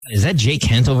Is that Jay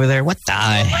Kent over there? What the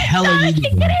hell are you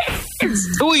doing?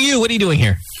 Who are you? What are you doing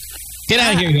here? Get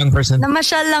out of here, young person.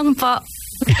 Namasyal lang po.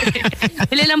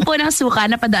 Bili lang po ng suka,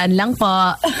 napadaan lang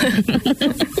po.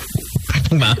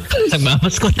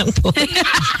 Nagmamas ko lang po.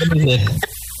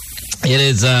 It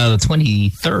is the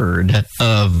 23rd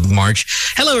of March.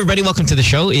 Hello, everybody. Welcome to the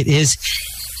show. It is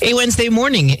a Wednesday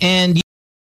morning, and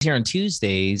here on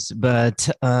Tuesdays, but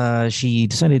she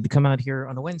decided to come out here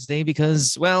on a Wednesday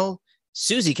because, well,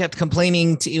 Susie kept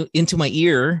complaining into my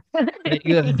ear that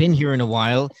you haven't been here in a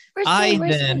while. I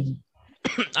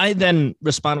then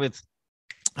respond with,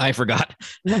 I forgot.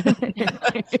 Got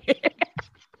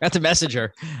to message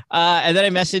her. And then I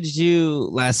messaged you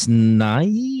last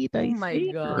night.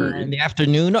 God. In the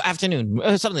afternoon. No,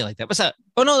 afternoon. Something like that. What's that?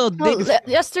 Oh, no.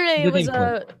 Yesterday it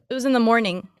was in the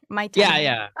morning. My time.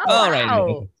 Yeah. Oh, right.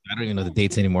 wow. I don't even know the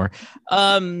dates anymore.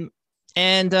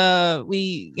 And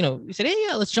we said, hey,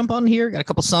 yeah, let's jump on here. Got a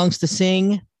couple songs to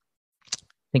sing.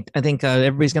 I think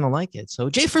everybody's going to like it. So,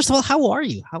 Jay, first of all, how are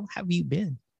you? How have you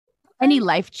been? Any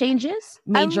life changes,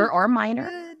 major or minor?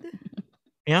 Good.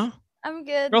 Yeah. I'm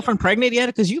good. Girlfriend pregnant yet?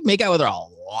 Because you make out with her a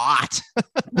lot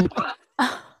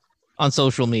on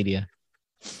social media.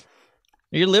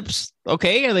 Are your lips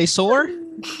okay? Are they sore?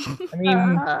 I mean,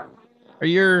 are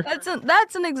your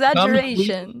that's an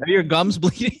exaggeration. Are your gums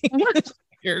bleeding?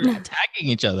 You're attacking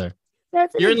each other.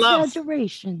 That's an You're in love.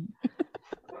 exaggeration.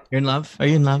 You're in love? Are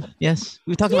you in love? Yes.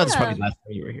 We talked about this probably last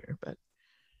time you were here, but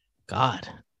God,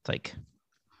 it's like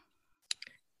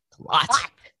a lot.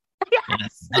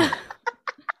 Yes.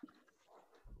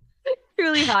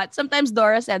 Really hot. Sometimes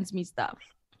Dora sends me stuff.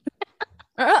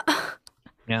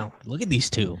 Now, look at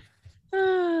these two.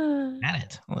 At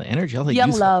it. All the energy. All the Young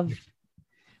love.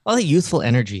 All the youthful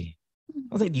energy.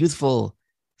 All the youthful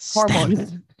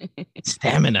Hormones.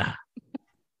 stamina.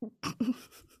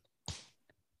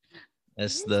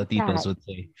 As the titos would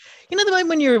say. You know the time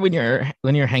when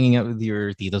you're hanging out with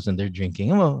your titos and they're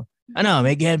drinking. Ano,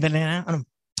 may ganyan ano.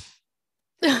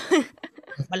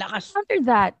 Malakas. After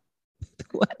that.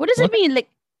 What does it mean? Like,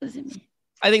 what does it mean?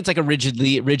 I think it's like a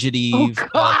rigidity thing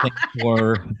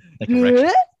for like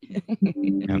erection.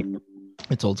 Yeah,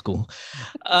 it's old school.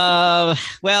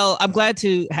 Well, I'm glad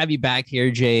to have you back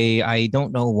here, Jay. I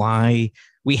don't know why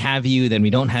we have you, then we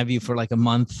don't have you for like a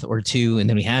month or two, and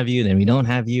then we have you, then we don't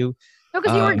have you. No,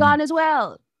 because you were gone as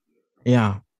well.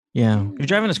 Yeah. You're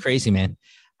driving us crazy, man.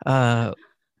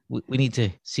 We need to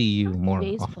see you more.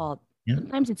 Jay's often. fault. Yeah?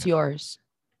 Sometimes it's yours.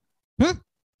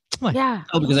 What? Yeah.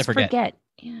 Oh, because I forget.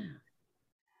 Yeah.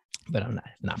 But I'm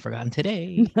not forgotten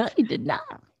today. You did not.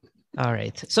 All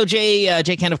right. So Jay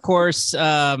Kent, of course,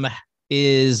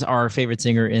 is our favorite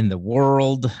singer in the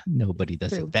world. Nobody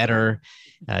does it better.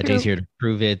 Jay's here to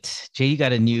prove it. Jay, you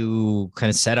got a new kind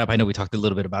of setup. I know we talked a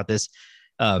little bit about this.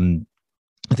 I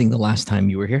think the last time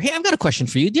you were here. Hey, I've got a question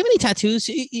for you. Do you have any tattoos?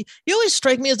 You always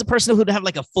strike me as the person who would have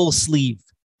like a full sleeve.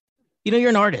 You know, you're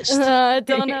an artist. I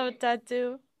don't have a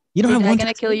tattoo. You don't have one.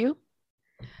 Gonna kill you?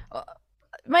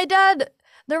 My dad.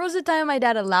 There was a time my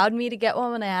dad allowed me to get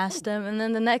one when I asked him, and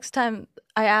then the next time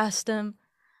I asked him,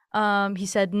 he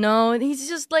said no. And he's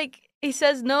just like, he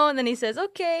says no, and then he says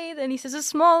okay, then he says a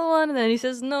small one, and then he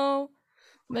says no.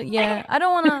 But yeah, I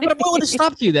don't want to. But what would have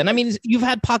stopped you then? I mean, you've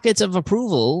had pockets of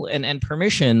approval and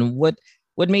permission. What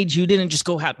made you didn't just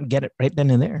go out and get it right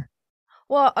then and there?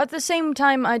 Well, at the same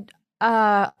time,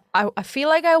 I feel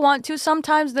like I want to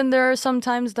sometimes. Then there are some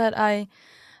times that I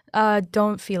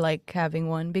don't feel like having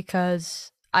one because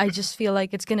I just feel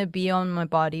like it's gonna be on my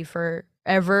body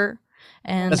forever.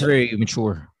 And that's a very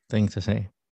mature thing to say.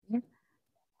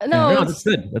 No, that's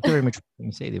good. That's a very mature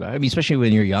thing to say. I mean, especially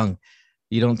when you're young,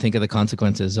 you don't think of the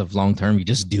consequences of long term. You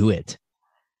just do it.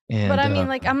 And, but I mean,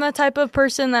 like, I'm the type of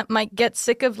person that might get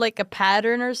sick of like a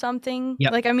pattern or something.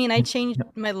 Yep. Like, I mean, I changed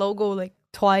my logo like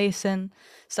twice and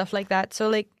stuff like that. So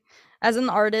like, as an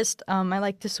artist, I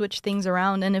like to switch things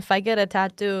around. And if I get a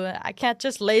tattoo, I can't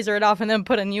just laser it off and then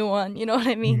put a new one. You know what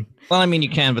I mean? Well, I mean, you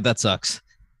can, but that sucks.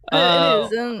 It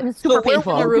is. And It's super it's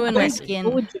painful. gonna ruin my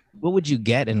skin. What would you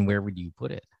get and where would you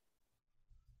put it?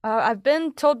 I've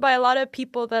been told by a lot of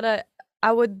people that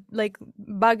I would like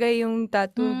bagay yung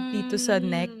tattoo dito sa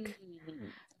neck.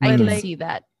 I But, can like, see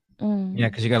that. Yeah,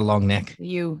 because you got a long neck.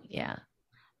 Yeah.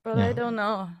 But Yeah. I don't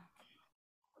know.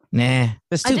 Nah,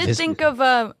 that's too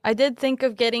I did think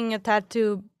of getting a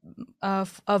tattoo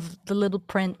of the Little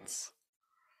Prince.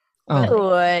 Oh,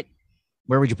 Good.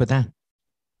 where would you put that?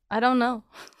 I don't know.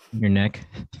 Your neck.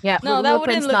 Yeah. No, that Little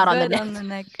wouldn't Prince look not on good the on the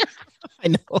neck. I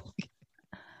know.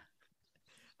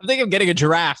 I'm thinking of getting a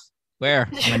giraffe. Where?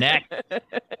 On my neck.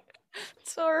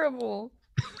 It's horrible.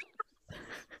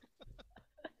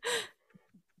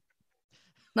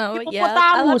 No, yeah.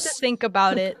 I'll have to Hippopotamus. think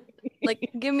about it. Like,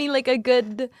 give me like a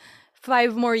good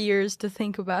 5 more years to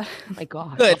think about it. Oh my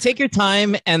god. Good. Take your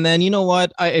time, and then you know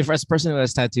what? If as a person who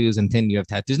has tattoos and Tin, you have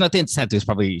tattoos. Not Tin's tattoos.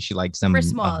 Probably she likes them. They're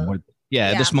small. More,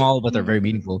 Yeah. they're small, but they're Mhm. very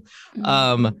meaningful.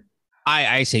 Mm.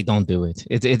 I say don't do it.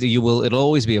 It'll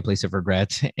always be a place of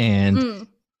regret. And Mm.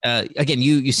 again,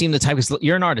 you seem the type because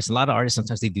you're an artist. A lot of artists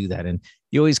sometimes they do that, and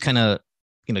you always kind of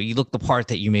you look the part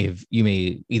that you may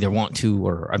either want to,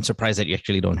 or I'm surprised that you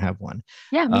actually don't have one.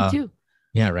 Yeah, me too.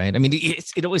 Yeah, right. I mean,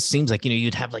 it always seems like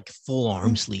you'd have like full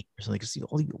arm sleeve or something because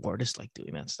all you artists like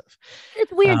doing that stuff.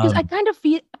 It's weird because I Um, kind of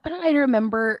feel, but I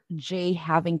remember Jay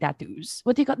having tattoos.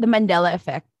 What do you call the Mandela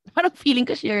effect? I'm feeling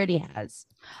because she already has.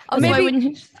 Oh, That's why maybe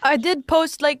when I did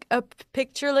post like a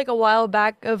picture like a while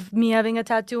back of me having a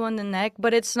tattoo on the neck,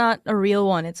 but it's not a real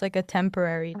one. It's like a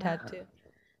temporary tattoo.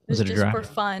 Was It's it a just giraffe?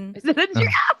 for fun. Is it a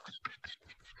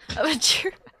But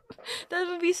that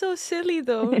would be so silly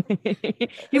though.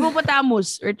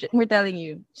 Hippopotamus. We're telling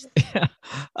you. Okay.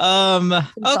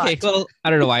 thought. Well, I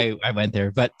don't know why I went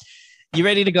there, but you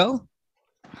ready to go?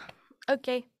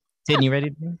 Okay. Tin, you ready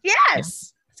to go?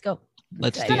 Yes. Let's go.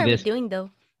 Let's What do are we this. doing though?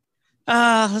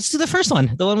 Let's do the first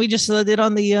one, the one we just did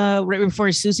on the right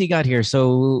before Susie got here.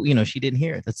 So she didn't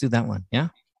hear it. Let's do that one. Yeah.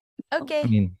 Okay. I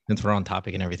mean, since we're on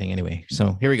topic and everything, anyway.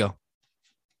 So here we go.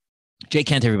 Jay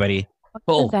Kent, everybody.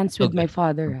 I'll dance with okay. my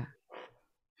father.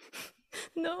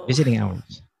 No. Visiting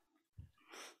hours.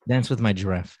 Dance with my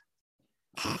giraffe.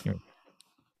 Here.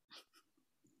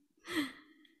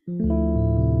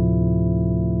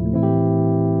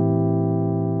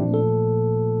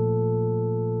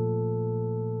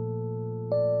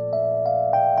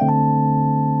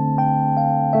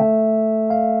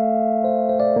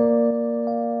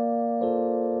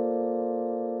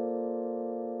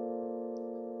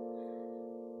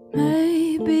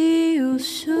 Maybe you'll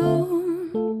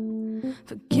soon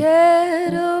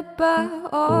forget about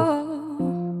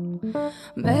all.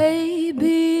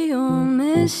 Maybe you'll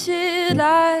miss it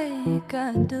like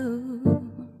I do.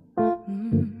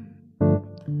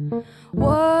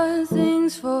 One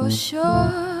thing's for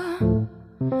sure,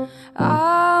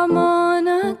 I'm on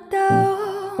a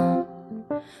doubt.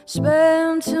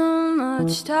 Spend too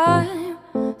much time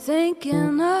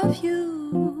thinking of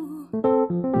you.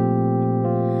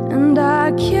 And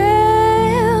I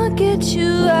can't get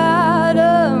you out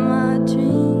of my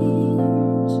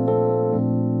dreams.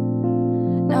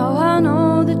 Now I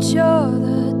know that you're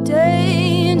the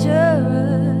dangerous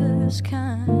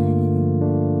kind,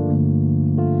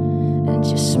 and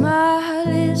your smile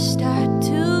is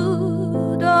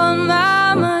tattooed on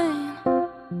my mind.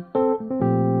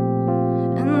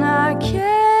 And I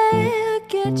can't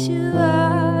get you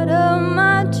out of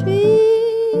my dreams.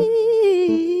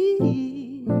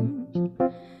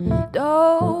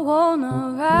 Don't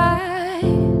wanna write,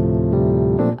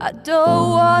 I don't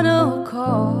wanna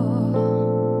call.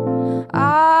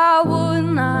 I would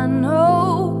not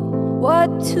know what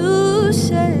to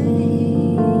say.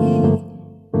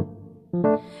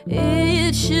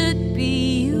 It should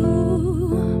be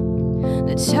you,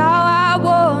 that's how I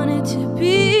want it to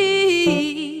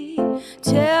be.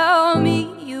 Tell me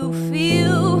you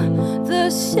feel the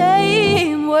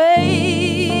same way.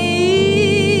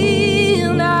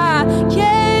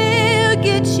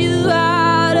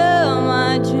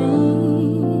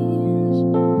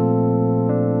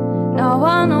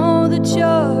 I know that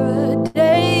you're a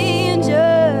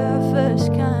dangerous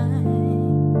kind,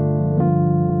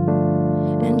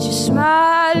 and your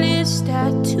smile is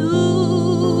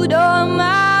tattooed on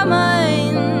my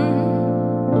mind.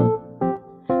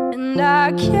 And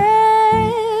I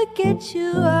can't get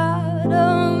you out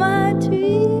of my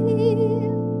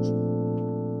dreams.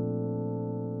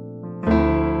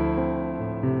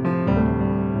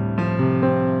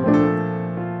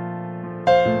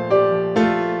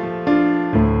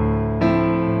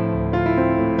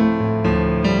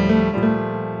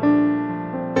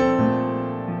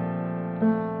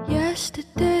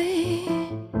 Yesterday,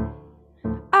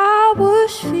 I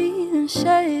was feeling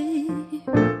safe.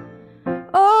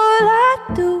 All I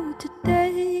do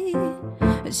today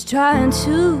is trying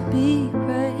to be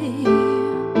brave.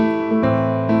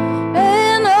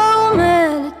 An old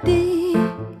melody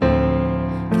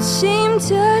can seem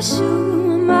to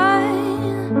soothe my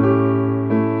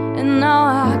mind, and now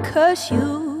I curse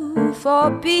you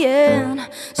for being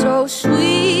so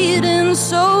sweet and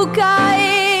so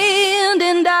kind.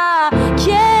 And I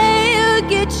can't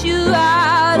get you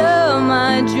out of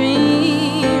my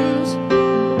dreams.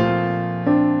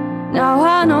 Now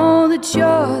I know that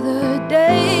you're the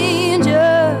dangerous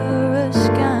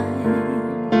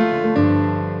kind,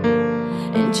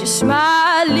 and your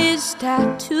smile is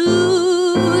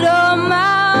tattooed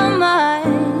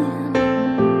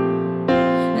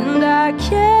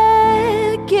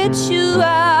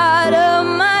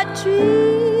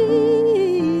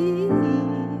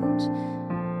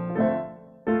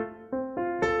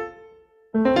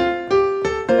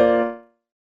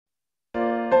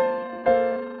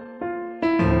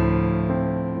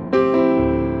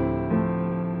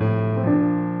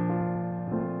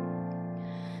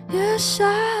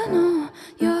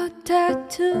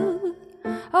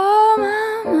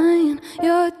Oh my mind,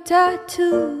 you're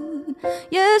tattooed.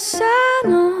 Yes, I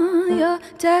know you're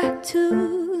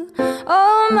tattooed.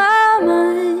 Oh my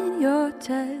mind, you're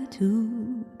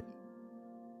tattooed.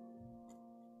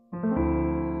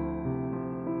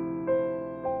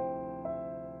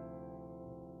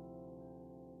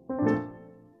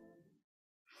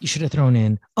 You should have thrown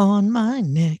in on my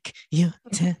neck, your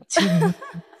tattoo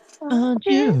on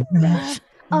your neck.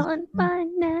 On my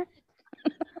neck.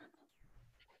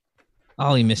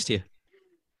 Ollie missed you.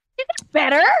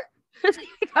 Better? It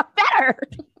got better.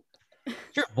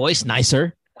 Your voice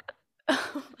nicer.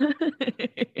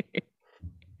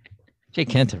 Jay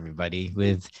Kent, everybody,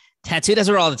 with tattoo. That's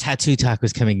where all the tattoo talk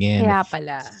was coming in. Kaya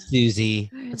pala.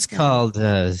 Susie. It's called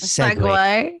Segway.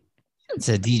 Segway. It's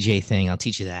a DJ thing. I'll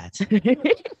teach you that.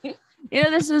 You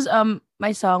know, this is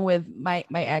my song with my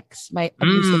ex, my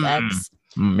abusive ex.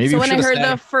 Maybe So you when I should've heard sang.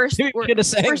 the first Maybe you should've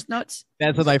sang. first notes,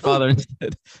 That's what my father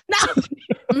said. no.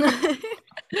 I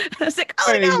was like,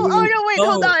 oh no, wait,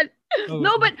 hold on. Oh.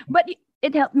 No, but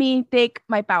it helped me take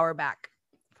my power back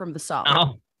from the song.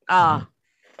 Oh, Uh,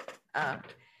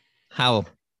 how?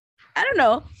 I don't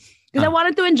know. Because I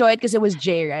wanted to enjoy it because it was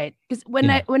Jay, right? Because when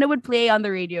Yeah. it would play on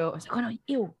the radio, I was like, oh no,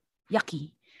 ew,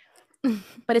 yucky.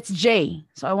 But it's Jay,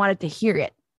 so I wanted to hear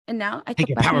it. And now I Take took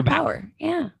your back power my back. power.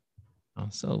 Yeah. Oh,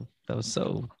 so that was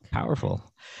so powerful.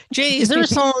 Jay, is there a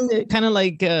song that kind of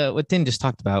like what Tin just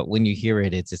talked about? When you hear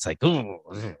it, it's like, oh,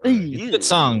 it's a good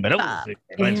song, but it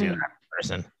reminds you of that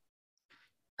person.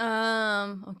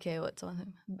 Okay, what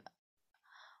song?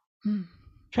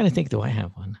 Trying to think, do I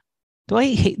have one? Do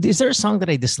I hate? Is there a song that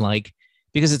I dislike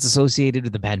because it's associated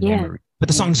with a bad Yeah. memory? But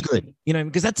the song's good, you know,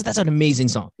 because that's an amazing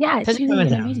song. Yeah, it's Tessie really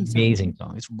Clemens is an an amazing amazing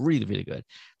song. It's really, really good.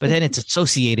 But then it's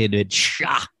associated with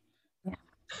Sha.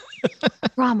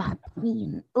 Drama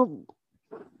queen. Oh.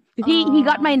 He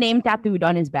got my name tattooed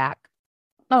on his back.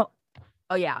 Oh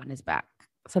yeah, on his back.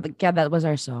 So that was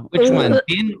our song. Which one?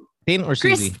 Pin or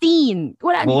Susie? Christine.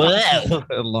 What Wow,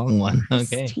 a long one.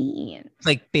 Okay. Christine. It's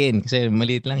like Pin kasi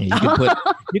maliit lang. You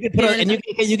could put, and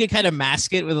you can kind of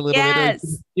mask it with a little bit Yes. of,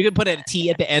 you could put a T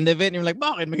at the end of it and you're like,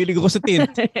 bakit? Mahilig ako sa tin.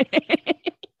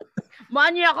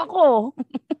 Maniac ako.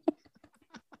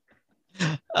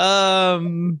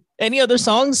 Any other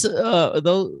songs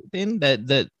though, Tin,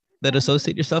 that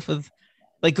associate yourself with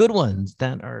like good ones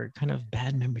that are kind of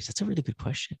bad memories? That's a really good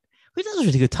question. Wait, that's a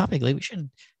really good topic. Like we should,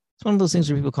 it's one of those things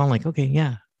where people call like, okay,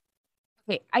 yeah.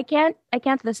 Okay, I can't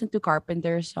listen to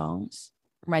Carpenter songs.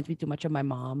 Reminds me too much of my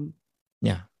mom.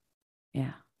 Yeah.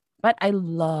 Yeah. But I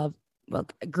love, well,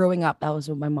 growing up, that was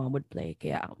what my mom would play.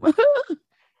 Yeah.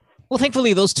 Well,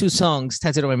 thankfully, those two songs,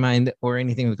 Tattooed on My Mind or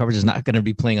anything with coverage, is not going to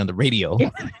be playing on the radio.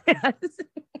 Yes.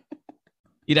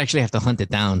 You'd actually have to hunt it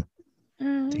down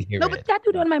to hear No, it. but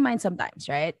tattooed on my mind sometimes,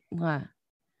 right? 90s.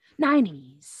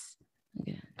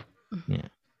 Okay. Yeah.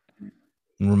 It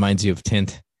reminds you of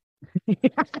Tint.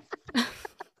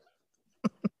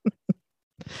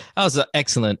 That was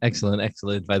excellent,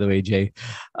 by the way, Jay.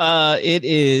 It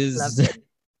is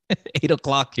 8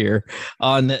 o'clock here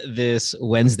on this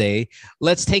Wednesday.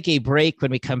 Let's take a break.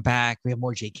 When we come back, we have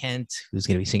more Jay Kent, who's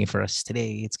going to be singing for us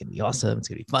today. It's going to be awesome. It's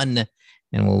going to be fun.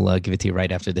 And we'll give it to you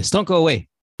right after this. Don't go away.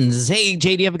 Hey,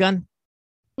 Jay, do you have a gun?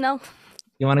 No.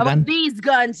 You want a How about gun? these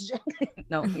guns?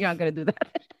 No, you're not going to do that.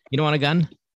 You don't want a gun?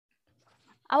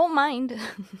 I won't mind.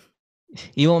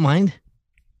 You won't mind?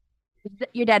 Is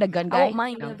your dad a gun guy? I won't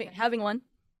mind No. having one.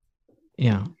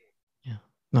 Yeah. Yeah.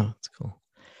 No, it's cool.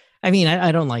 I mean,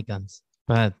 I don't like guns,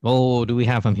 but do we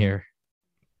have them here?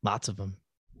 Lots of them.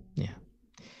 Yeah.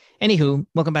 Anywho,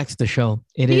 welcome back to the show.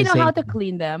 Do you know how to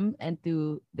clean them and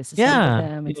to disassemble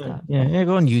them and stuff? Yeah,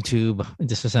 go on YouTube. I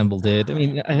disassembled it. I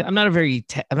mean, I'm not a very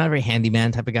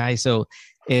handyman type of guy, so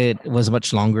it was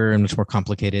much longer and much more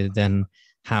complicated than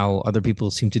how other people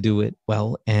seem to do it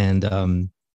well. And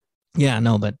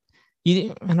but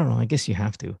I don't know. I guess you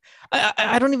have to.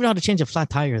 I don't even know how to change a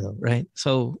flat tire though, right?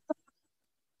 So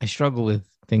I struggle with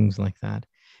things like that.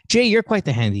 Jay, you're quite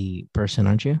the handy person,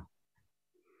 aren't you?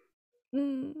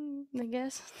 I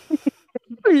guess.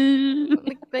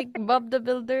 like Bob the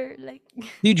Builder. Like Do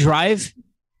you drive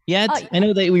yet? Oh, yeah. I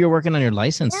know that you were working on your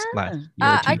license Yeah. last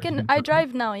year or two. I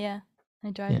drive now. Yeah,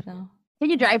 I drive now. Can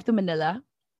you drive to Manila?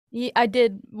 Yeah, I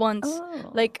did once.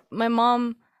 Oh. Like my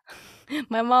mom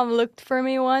looked for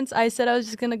me once. I said I was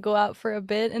just gonna go out for a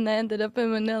bit, and I ended up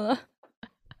in Manila.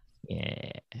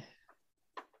 Yeah.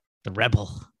 The rebel.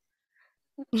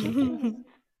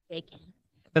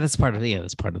 But that's part of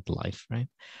that's part of the life, right?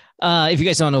 If you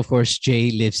guys don't know, of course,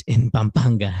 Jay lives in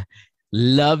Pampanga,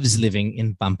 loves living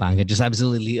in Pampanga, just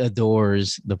absolutely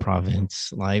adores the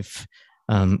province life.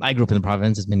 I grew up in the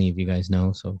province, as many of you guys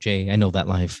know. So, Jay, I know that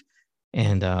life.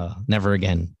 And never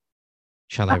again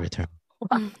shall I return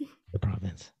to the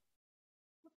province.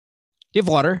 Do you have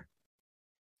water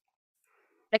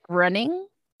Like running,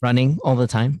 running all the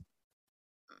time?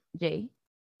 Jay.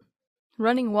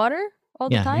 Running water all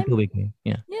the Yeah, time?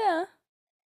 yeah. Yeah.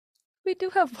 We do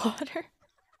have water.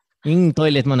 Yung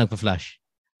toilet mo nagpa-flush.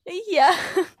 Yeah.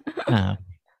 Ah,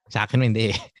 sa akin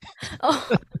hindi. Oh.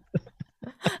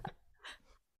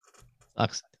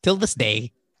 Sucks. Till this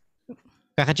day,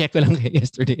 kaka-check ko lang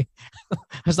yesterday.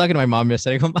 I was talking to my mom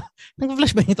yesterday.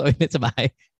 Nag-flush ba yung toilet sa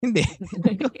bahay? Hindi.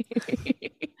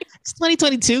 It's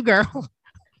 2022, girl.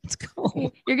 Let's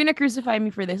go. You're gonna crucify me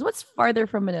for this. What's farther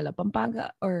from Manila, Pampanga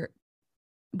or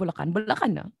Bulacan?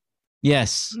 Bulacan, no?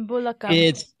 Yes. Bulacan.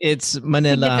 It's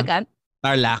Manila, Significant.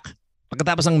 Tarlac.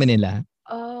 Pagkatapos ng Manila,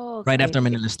 Oh, right okay. after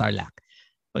Manila is Tarlac.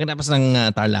 Pagkatapos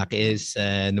ng Tarlac is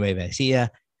Nueva Ecija,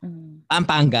 Mm.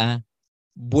 Pampanga,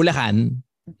 Bulacan,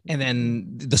 and then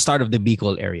the start of the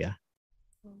Bicol area.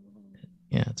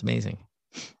 Yeah, it's amazing.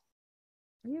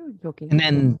 Are you joking? And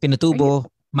then Pinatubo,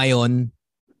 Mayon,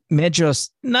 medyo,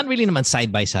 not really naman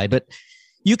side by side, but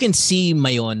you can see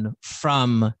Mayon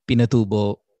from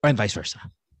Pinatubo and vice versa.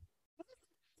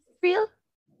 Real?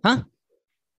 Huh?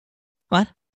 What?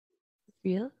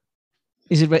 Real?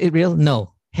 Is it real?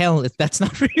 No. Hell, that's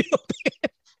not real.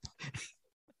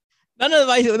 None of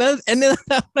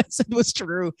that I said was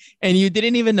true, and you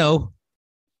didn't even know.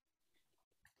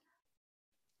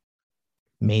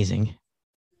 Amazing.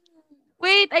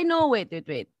 Wait, I know. Wait.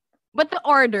 But the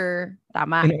order,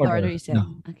 tama. In The order order, you said.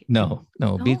 no. Okay. No.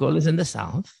 No. Bicol is in the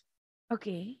south.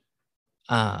 Okay.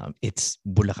 It's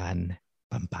Bulacan,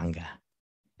 Pampanga.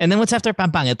 And then what's after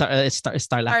Pampanga? It's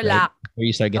Tarlac, right? Tarlac. Where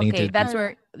you start getting Okay, to that's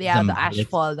where the the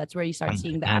ashfall. That's where you start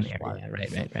seeing the Pampangan ashfall.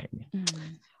 area. Right. Mm.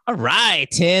 All right,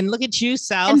 Tin. Look at you,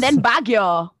 South. And then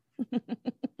Baguio.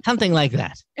 something like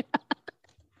that.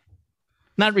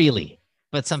 Not really,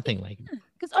 but something like that.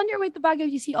 Because on your way to Baguio,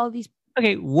 you see all these.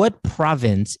 Okay, what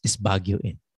province is Baguio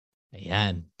in?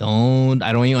 Ayan.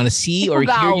 I don't even want to see or hear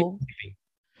you. Ifugao.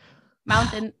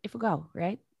 Mountain Ifugao,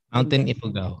 right? Mountain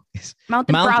Ifugao.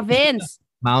 Mountain Mount- Province.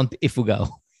 Mount Ifugao.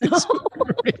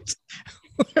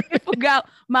 Ifugao.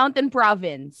 Mountain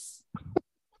Province.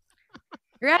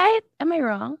 Right? Am I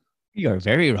wrong? You are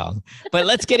very wrong. But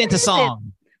let's get into What is it?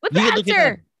 song. What's the You can look it up.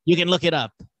 answer? You can look it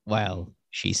up while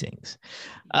she sings.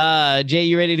 Jay,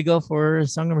 you ready to go for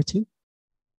song number 2?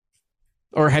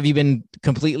 Or have you been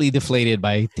completely deflated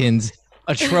by Tin's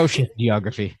atrocious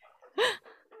geography?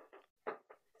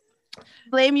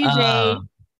 Blame you, Jay.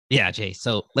 Yeah, Jay.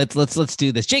 So let's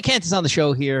do this. Jay Kent is on the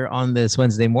show here on this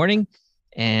Wednesday morning,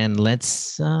 and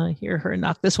let's hear her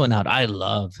knock this one out. I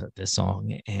love this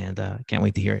song, and can't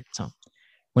wait to hear it. So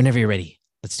whenever you're ready,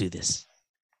 let's do this.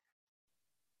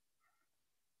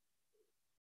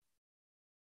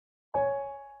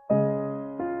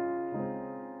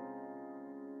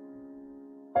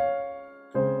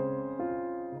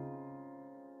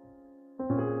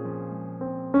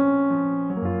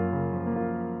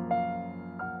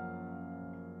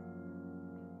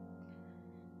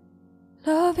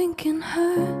 Loving can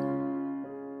hurt.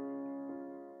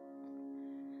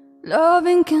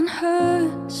 Loving can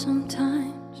hurt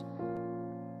sometimes,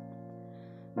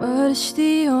 but it's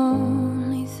the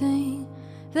only thing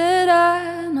that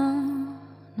I know.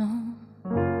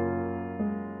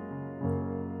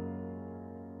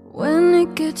 When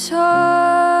it gets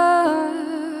hard,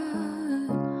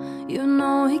 you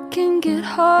know it can get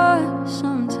hard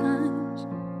sometimes.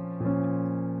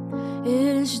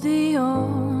 It is the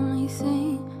only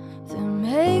thing that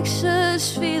makes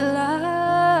us feel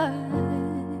alive.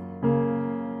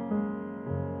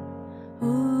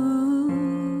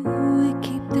 Ooh, we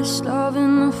keep this love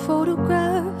in a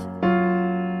photograph.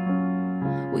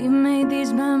 We made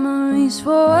these memories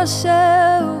for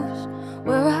ourselves,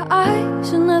 where our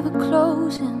eyes are never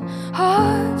closing,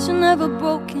 hearts are never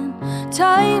broken,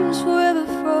 time's forever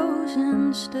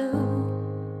frozen still.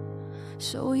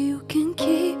 So you can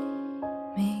keep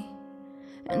me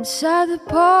inside the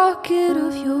pocket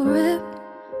of your ripped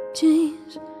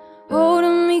jeans,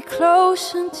 holding me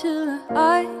close until our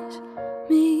eyes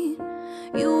meet.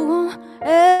 You won't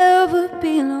ever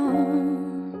be alone.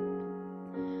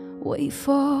 Wait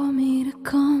for me to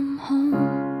come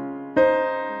home.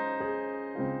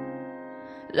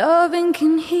 Loving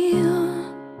can heal.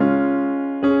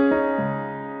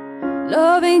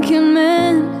 Loving can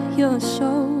mend your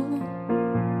soul.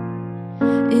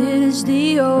 It is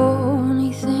the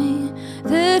only thing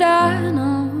that I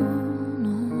know.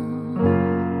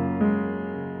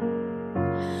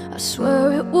 I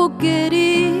swear it will get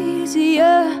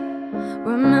easier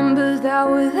Remember that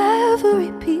with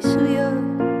every piece of you,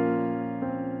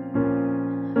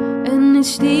 and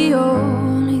it's the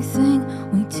only thing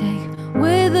we take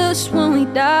with us when we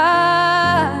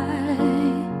die.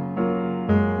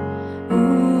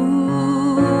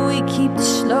 Ooh, we keep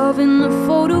this love in the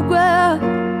photograph.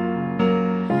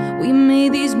 We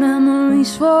made these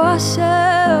memories for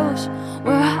ourselves,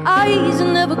 where our eyes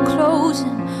are never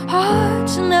closing,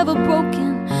 hearts are never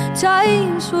broken,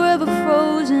 time's forever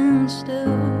frozen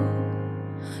still.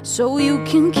 So you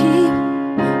can keep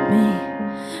me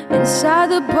inside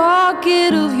the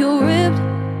pocket of your ripped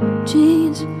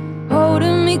jeans,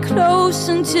 holding me close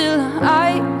until our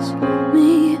eyes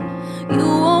meet. You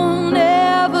won't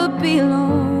ever be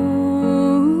alone.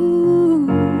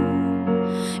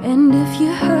 And if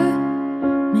you hurt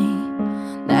me,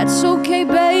 that's okay,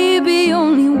 baby.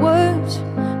 Only words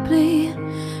bleed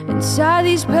inside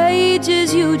these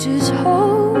pages. You just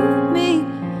hold me,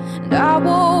 and I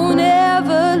won't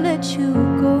ever let you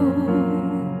go.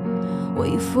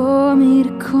 Wait for me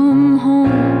to come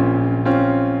home.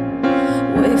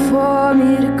 Wait for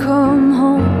me to come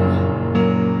home.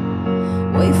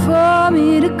 Wait for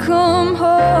me to come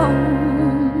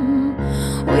home.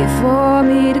 Wait for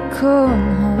me to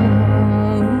come home.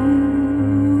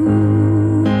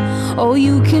 Oh,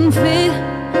 you can fit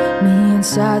me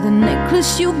inside the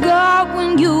necklace you got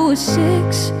when you were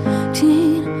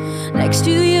 16, next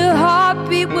to your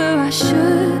heartbeat where I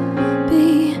should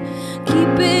be.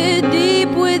 Keep it deep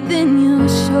within your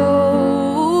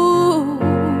soul.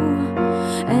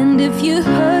 And if you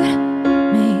hurt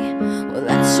me, well,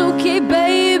 that's okay,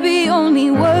 baby.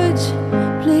 Only words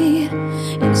bleed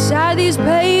inside these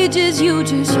pages. You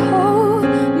just hold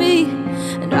me,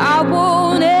 and I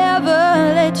won't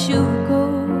ever let you go.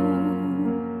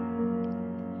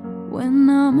 When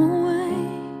I'm away,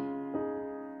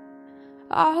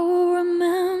 I will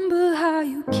remember how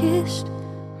you kissed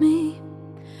me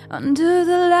under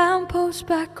the lamppost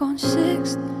back on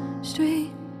 6th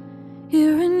Street,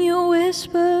 hearing you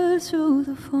whisper through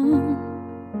the phone.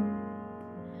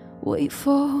 Wait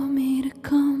for me to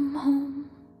come home.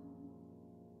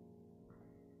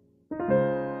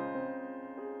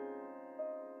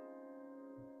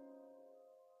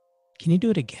 Can you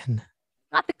do it again?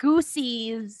 Not the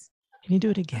Goosies. Can you do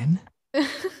it again?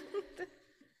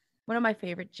 One of my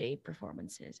favorite Jay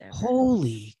performances ever.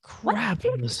 Holy What? crap.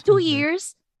 It took 2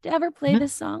 years to ever play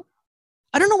this song.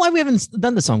 I don't know why we haven't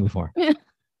done the song before. I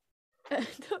don't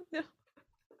know.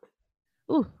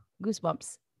 Ooh,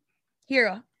 goosebumps.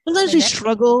 Hero. Sometimes My we neck.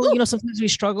 struggle, sometimes we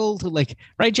struggle to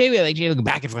right, Jay? We're Jay, go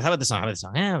back and forth. How about this song? How about this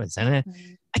song? Yeah, but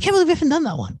I can't believe we haven't done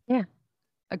that one.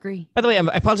 Agree. By the way, I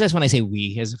apologize when I say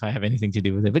we, as if I have anything to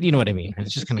do with it, but you know what I mean.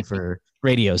 It's just kind of for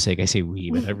radio's sake. I say we,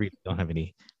 but I really don't have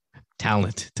any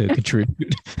talent to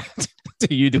contribute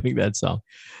to you doing that song.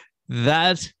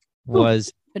 That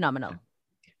was Phenomenal.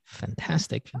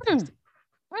 fantastic.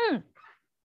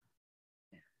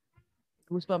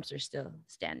 Goosebumps are still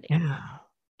standing. Yeah.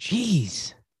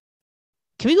 Jeez.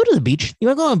 Can we go to the beach? You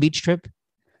want to go on a beach trip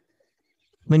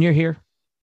when you're here?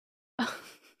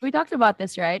 We talked about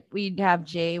this, right? We'd have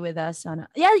Jay with us on.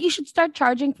 Yeah, you should start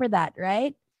charging for that,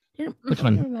 right? Which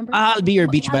one? Remember? I'll be your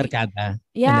beach barkada.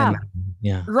 Yeah. And then,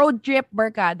 yeah. Road trip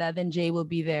barkada. Then Jay will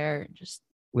be there. Just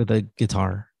With a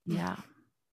guitar. yeah,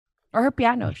 or her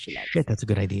piano if she likes. Shit, that's a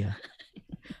good idea.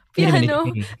 Wait a minute, Piano.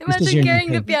 Jay. This is Imagine your carrying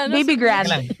new the thing. piano. Baby grand.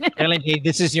 Kailan, Jay,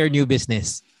 this is your new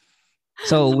business.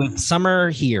 So with summer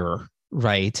here,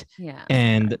 right? Yeah.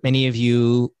 And many of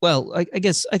you, well, I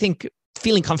guess, I think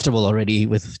feeling comfortable already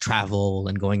with travel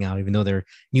and going out, even though there are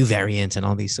new variants and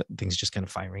all these things just kind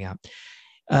of firing up.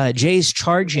 Jay's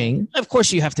charging, of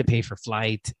course, you have to pay for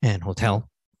flight and hotel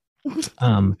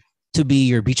to be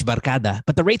your beach barkada,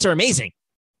 but the rates are amazing.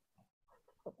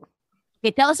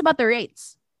 Okay, tell us about the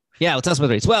rates. Yeah, tell us about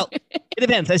the rates. Well, it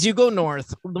depends. As you go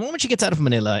north, the moment you get out of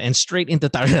Manila and straight into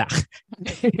Tarlac,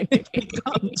 it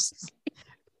becomes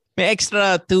may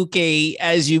extra 2K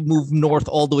as you move north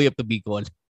all the way up to Bicol.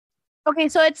 Okay,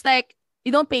 so it's like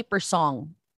you don't pay per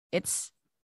song. It's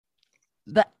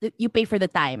you pay for the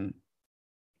time.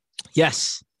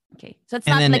 Yes. Okay, so it's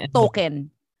And not then- like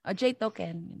token. A J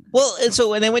token. Well,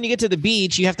 and then when you get to the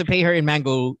beach, you have to pay her in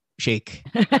mango shake.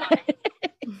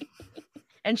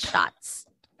 And shots.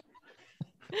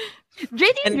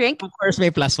 Jay, do you drink? Of course,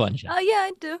 may plus one. Oh, yeah,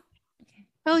 I do.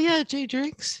 Oh yeah, Jay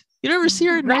drinks. You never see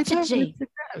her in Ratchet nighttime on Jay.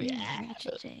 Instagram? Yeah.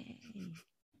 Ratchet Jay.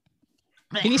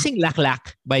 Can you sing Lak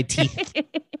Lak by Teeth?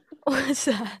 What's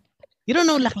that? You don't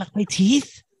know Lak Lak by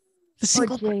Teeth? The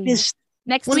single Jay. greatest,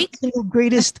 Next one of week? the single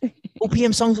greatest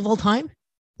OPM songs of all time?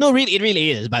 No, really, it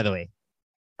really is, by the way.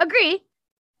 Agree.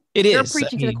 It You're is.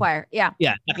 preaching to the choir. Yeah.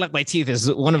 Yeah, Laklak by Teeth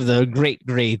is one of the great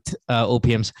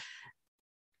OPMs.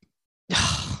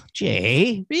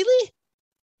 Jay, really?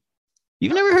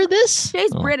 You've never heard this?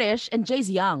 Jay's British and Jay's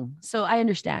young, so I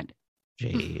understand.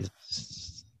 Jay's.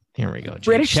 Here we go. Jay,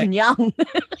 British and young.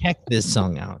 check this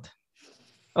song out.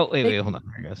 Oh, wait, hold on.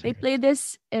 They played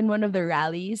this in one of the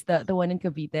rallies, the one in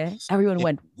Cavite. Everyone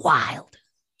went wild.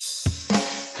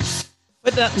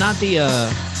 But not the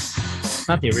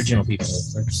original people.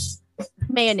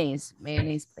 Mayonnaise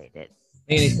played it.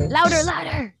 Mayonnaise.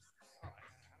 Louder.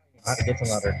 Get some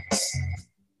louder.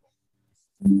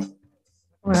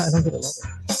 Oh, I don't get it louder.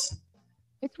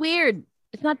 It's weird.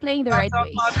 It's not playing the right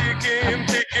way.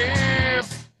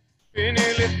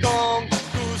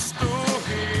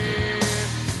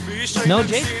 No,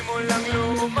 Jay?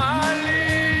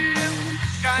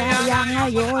 Kaya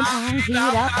ngayon ang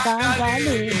hirap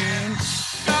tanggalin.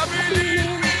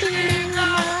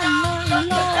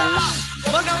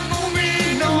 Wag kang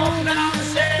uminom ng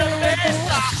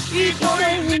cerveza.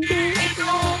 Ito'y hindi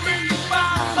inumin pa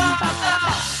bata.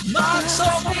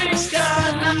 Mag-softies ka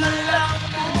na lang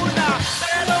muna.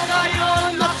 Pero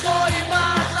ngayon ako'y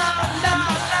matanda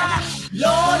na.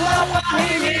 Lola,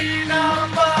 pahingi na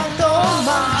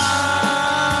pagtoma.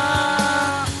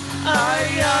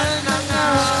 Ayan na nga.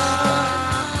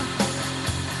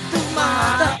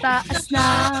 Tumataas na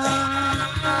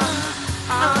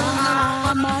ang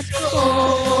amat ko.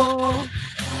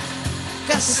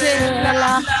 Kasi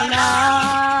lalaki na.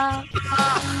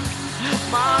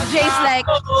 Jay's like,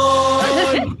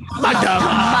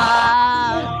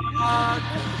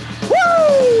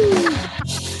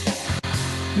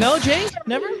 No, Jay?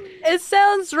 Never? It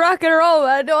sounds rock and roll.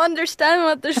 I don't understand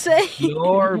what they're saying.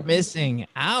 You're missing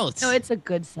out. no, it's a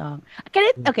good song.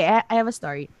 Okay, I have a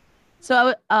story.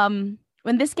 So,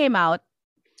 when this came out,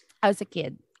 I was a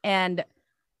kid, and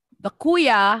the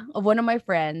kuya of one of my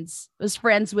friends was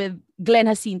friends with Glenn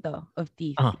Jacinto of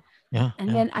Teeth. Yeah.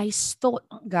 And then I stole,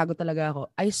 gago talaga ako.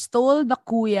 I stole the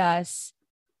kuya's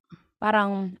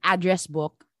parang address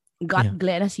book, got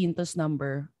Glenn Jacinto's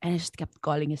number, and I just kept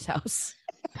calling his house.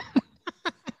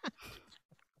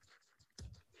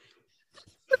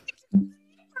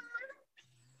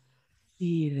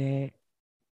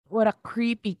 What a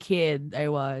creepy kid I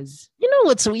was. You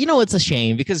know what's a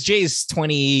shame because Jay's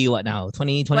 20 what now?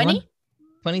 20 21?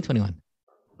 20 21.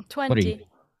 20. What are you?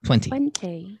 20.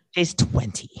 20. Jay's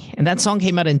 20. And that song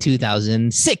came out in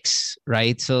 2006,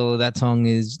 right? So that song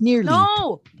is nearly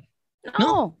No.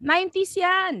 90s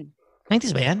yan.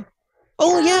 90s man.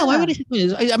 Oh yeah, why would it?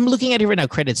 I'm looking at it right now.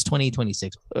 Credits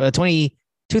 2026.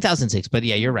 2006, but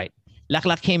yeah, you're right.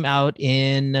 Laklak came out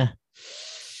in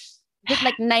Is it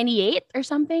like 98 or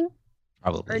something?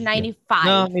 probably Or 95?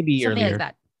 No, maybe something earlier.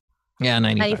 like that. Yeah,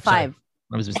 95. 95. Sorry.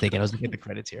 I was mistaken. I was looking at the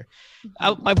credits here.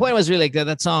 My point was really like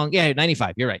that song. Yeah,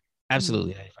 95. You're right.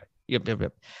 Absolutely 95.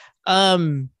 Yep.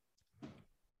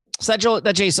 So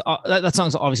that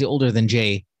song's obviously older than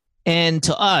Jay, and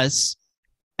to us,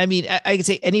 I mean, I could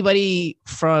say anybody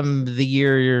from the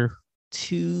year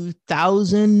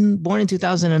 2000, born in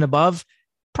 2000 and above,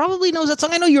 probably knows that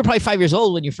song. I know you were probably 5 years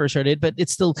old when you first heard it, but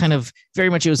it's still kind of very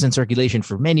much it was in circulation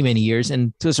for many, many years,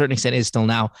 and to a certain extent is still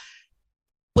now.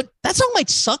 But that song might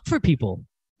suck for people,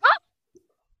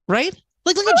 right?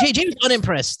 Like, look at Jay. Jay was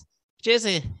unimpressed. Jay's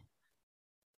And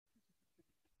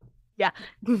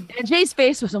Jay's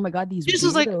face was, oh my God, these This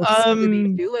was like, weirdos. What are they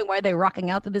doing? Why are they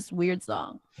rocking out to this weird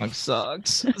song? It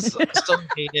sucks. It sucks. So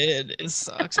dated. It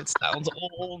sucks. It sounds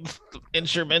old. The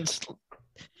instruments.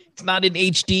 It's not in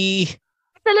HD.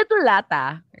 It's a little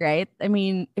lata, right? I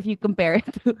mean, if you compare it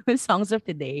to the songs of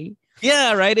today,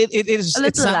 Yeah, right. It is. a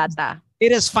little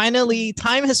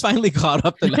Time has finally caught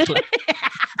up to that.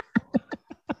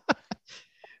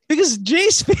 Because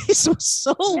Jay's face was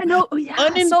so so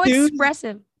unenthused.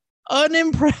 expressive.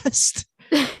 Unimpressed.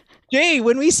 Jay,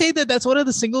 when we say that that's one of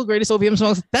the single greatest OPM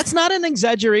songs, that's not an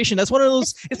exaggeration. That's one of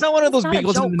those. It's not one of those It's not a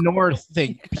Beagles in the joke. North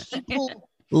thing. People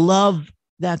love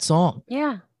that song.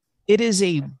 Yeah. It is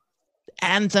a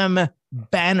anthem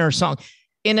banner song.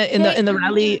 In the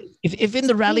rally, if in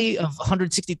the rally of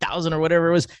 160,000 or whatever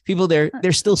it was, people they're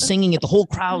still singing it. The whole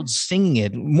crowd's singing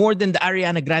it more than the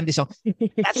Ariana Grande song.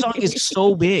 That song is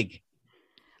so big.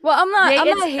 Well, I'm Yeah,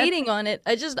 not hating on it.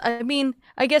 I guess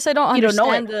I don't You don't know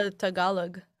understand the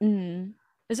Tagalog. Mhm.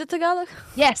 Is it Tagalog?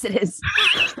 Yes, it is.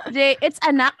 Jay, it's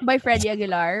Anak by Freddie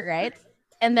Aguilar, right?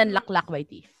 And then Laklak by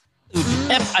Teeth.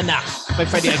 F Anak by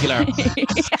Freddie Aguilar.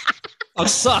 Oh,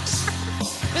 sucks.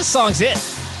 This song's it.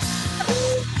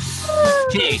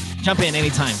 Okay, jump in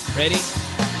anytime. Ready?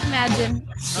 imagine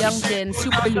young Jin,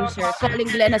 super loser, calling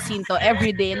Glenn Jacinto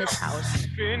every day in his house.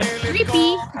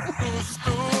 Creepy.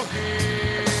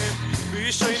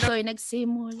 So'y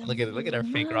nagsimula. Look at our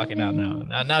fake rocking out now.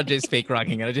 Now Jay's fake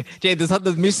rocking out. Jay,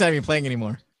 the music's not even playing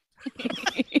anymore.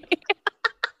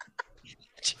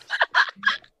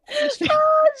 Oh, Jay,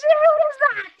 what is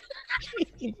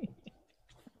that?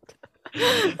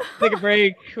 Take a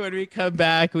break. When we come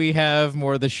back, we have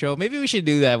more of the show. Maybe we should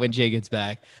do that when Jay gets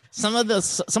back. Some of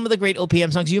the great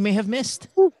OPM songs you may have missed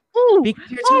because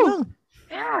you're too young.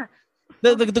 Yeah.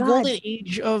 The golden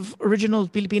age of original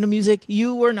Filipino music,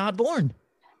 you were not born,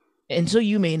 and so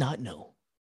you may not know.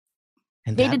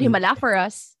 And They did Himala for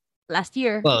us last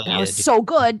year. Well, That yeah, was so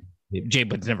good. Jay,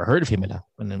 but never heard of Himala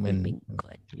when Good.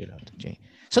 figured out to Jay.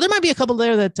 So there might be a couple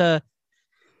there that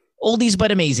oldies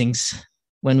but amazings.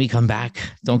 When we come back,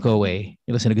 don't go away.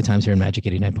 You listen to Good Times here in Magic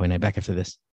 89.9. Back after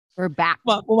this. We're back.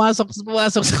 Pumasok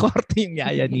sa kwarto yung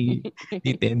yaya ni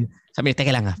Tin. Sabi niya,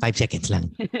 teka lang 5 seconds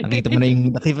lang. Nakita mo na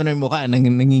yung mukha,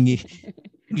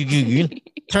 gigil.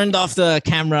 Turned off the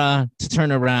camera to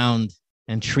turn around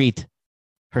and treat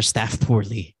her staff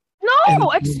poorly. No!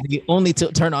 And only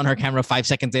to turn on her camera 5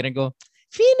 seconds later and go,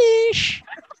 finish!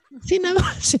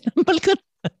 Sinambal ko.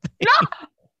 No!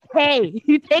 Hey,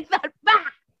 you take that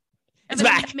back. It's I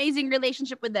have back. an amazing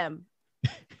relationship with them.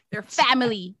 They're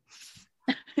family.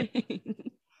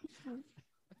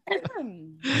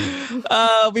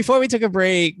 Before we took a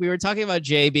break, we were talking about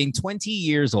Jay being 20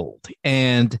 years old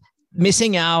and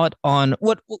missing out on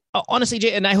what, honestly,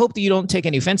 Jay, and I hope that you don't take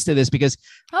any offense to this because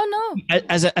Oh no.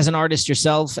 as an artist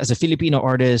yourself, as a Filipino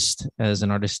artist, as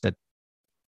an artist that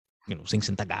sings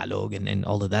in Tagalog and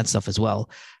all of that stuff as well.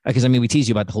 Because I mean, we tease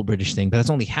you about the whole British thing, but that's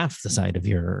only half the side of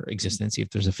your existence. If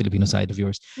there's a Filipino side of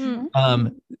yours,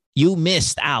 you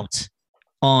missed out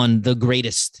on the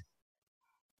greatest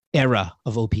era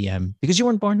of OPM because you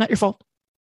weren't born. Not your fault.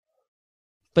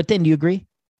 But then, do you agree?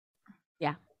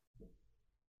 Yeah,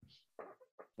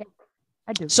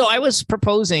 I do. So I was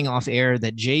proposing off air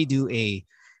that Jay do a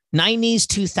 90s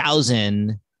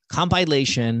 2000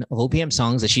 compilation of OPM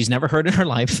songs that she's never heard in her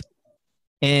life.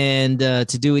 And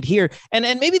to do it here, and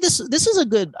maybe this is a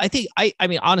good. I think I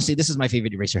mean honestly, this is my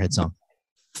favorite Eraserhead song.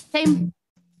 Same.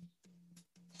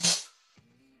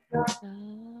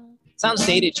 Sounds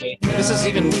dated, Jay. This is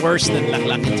even worse than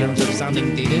Laklak in terms of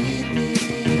sounding dated.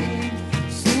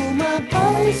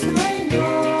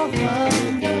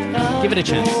 Give it a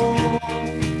chance.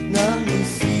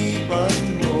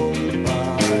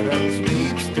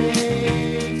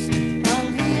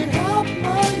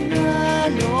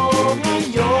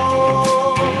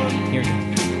 Here.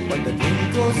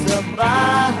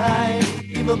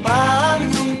 Ibaba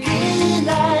yung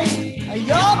kilay,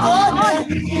 ayoko na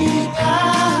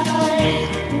ingay.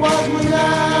 Huwag mo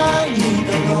lang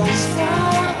itanong sa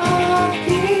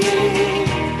akin,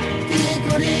 di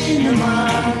ko rin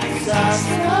naman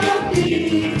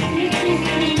sasabihin.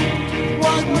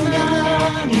 Huwag mo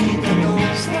lang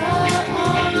itanong sa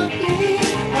akin,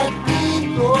 at di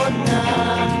ko na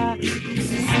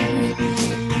isisipin.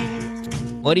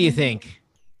 What do you think?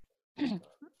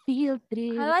 Field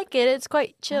trip. I like it. It's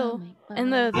quite Oh chill. my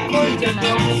And God. the chords are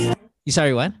nice. You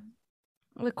sorry, what?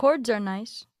 The chords are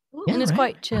nice. Yeah, And it's right.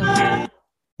 quite chill.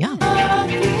 Yeah.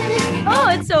 Oh,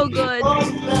 it's so good.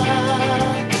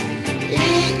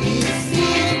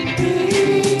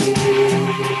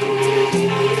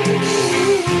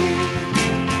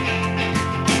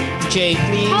 Jay,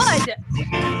 please. Good.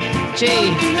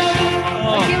 Jay.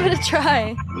 Oh. Give it a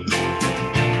try.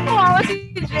 Oh,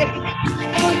 si Jay.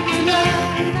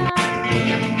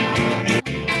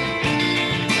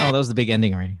 Oh, that was the big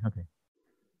ending already. Okay.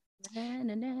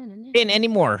 In any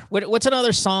more? What's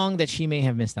another song that she may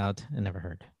have missed out and never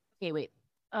heard? Okay, wait.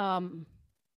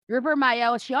 River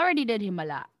Maya, she already did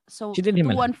Himala. So She did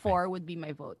Himala. 214 would be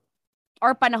my vote.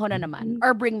 Or Panahon na naman.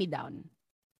 Or Bring Me Down.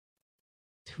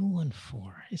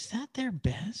 214. Is that their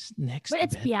best? Next. But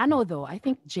it's best? piano though. I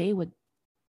think Jay would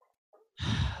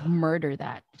murder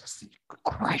that. Just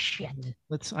crush it.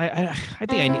 Let's. I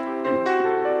think I need.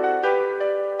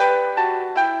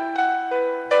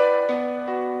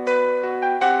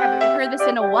 Haven't heard this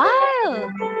in a while.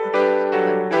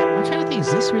 I'm trying to think.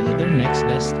 Is this really their next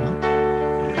best? No?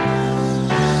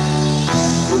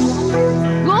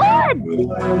 Good.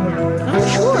 Not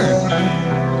sure.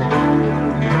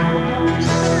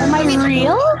 Am I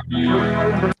real?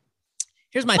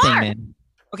 Here's my thing, man.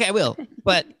 Okay, I will.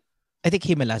 But I think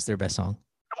Himala's their best song.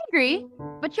 I agree.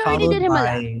 But you already did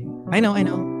Himala. I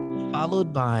know.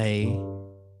 Followed by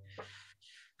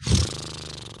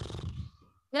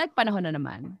You like Panahon na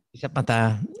naman. Isap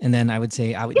Mata, and then I would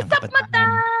say Awit ng Isap Kapatagan.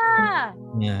 Mata!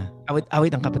 Yeah.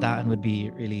 Awit ng Kabataan would be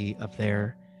really up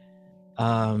there.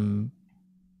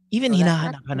 Even So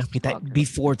that hinahanap breakfast kita talker.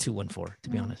 before 214, to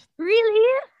be honest. Really?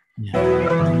 Yeah.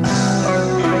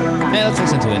 Hey, let's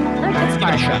listen to it. Let's give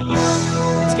it a shot.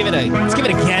 Let's give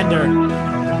it a gander.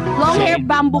 Long hair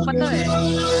bamboo pa to eh.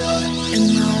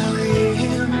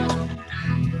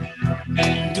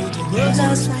 Do the words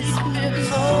I speak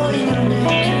for you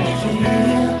make you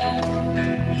feel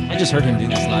I just heard him do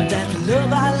this live. that the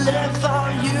love I left for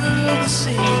you will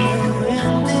see no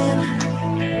ending?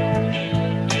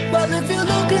 Well, if you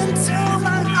look into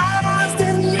my eyes,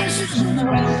 then you should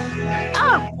know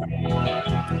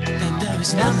that there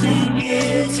is nothing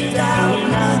here to doubt,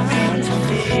 nothing to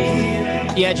fear.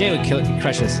 Yeah, Jay would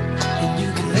crush this. And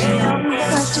you can lay your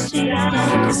questions down,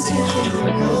 'cause if you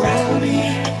know me,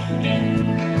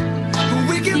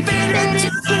 we can fit into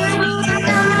the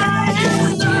night.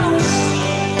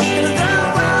 And the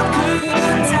world could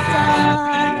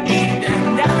die,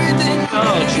 and everything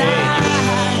Oh, Jay.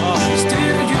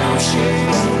 still you share.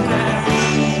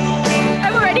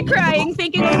 I'm already crying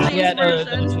thinking of this Yeah,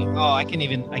 version. Oh, I can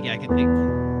think.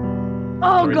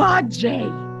 Oh God, Jay.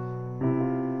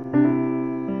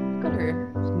 Look at her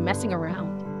messing around.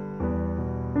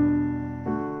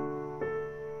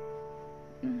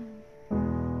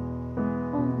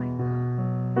 Oh my God.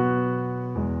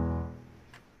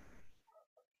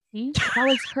 See, that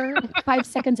was her 5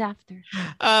 seconds after.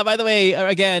 By the way,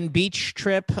 again, beach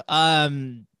trip. Beach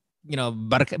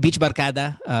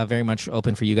Barkada, very much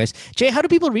open for you guys. Jay, how do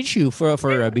people reach you for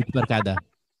Beach Barkada?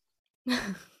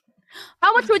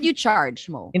 How much would you charge,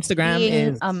 Mo? Instagram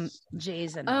Being, is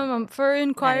Jason. For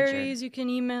inquiries, you can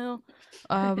email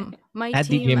my at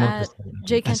team DJ Mo at Cristobal.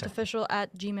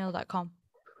 jkentofficial@gmail.com.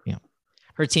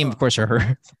 Her team, of course, are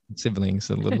her siblings.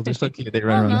 A little, they're so cute. They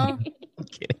run Oh, around. no. I'm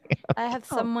kidding. I have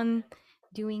someone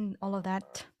doing all of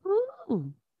that.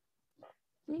 Ooh.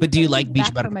 But do you like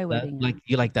Beach Back for my Barkada? wedding. Like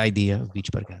you like the idea of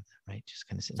Beach Barkada, right? Just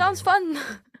kind of Sounds fun.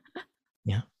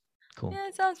 Cool. Yeah,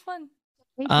 it sounds fun.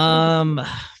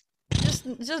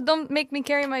 Just don't make me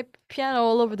carry my piano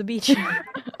all over the beach. And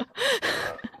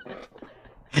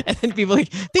then people like,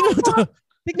 tingnan mo to.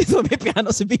 Tingnan mo, may piano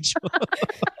sa beach mo.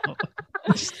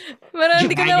 Pero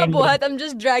hindi ko na Dragging mabuhat. I'm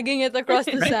just dragging it across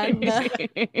the sand. Na.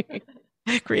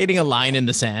 Creating a line in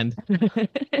the sand.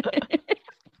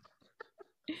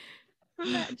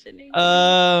 Imagining.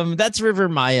 That's River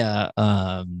Maya,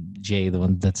 Jay, the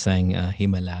one that sang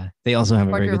Himala. They also have a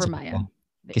Port very good River song Maya. called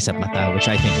Kisap Mata, which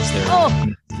I think is their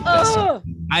best song.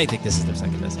 I think this is their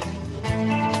second best song.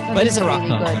 But it's a rock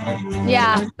really song. good.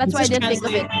 Yeah, that's why I didn't think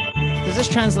of it. Does this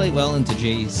translate well into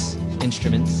Jay's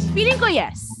instruments? Feeling ko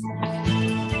yes.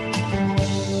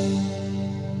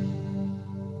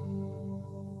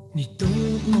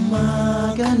 Nitong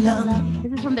umaga lang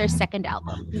This is from their second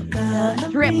album.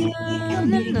 Drip.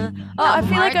 Oh, I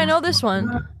feel like I know this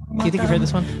one. Do you think you've heard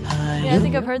this one? Yeah, I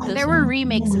think I've heard this. There were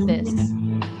remakes of this.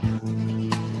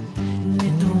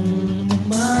 Nitong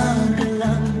umaga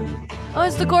lang Oh,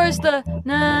 it's the chorus, the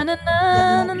na na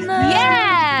na na na.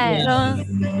 Yes!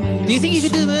 Do you think you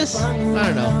could do this? I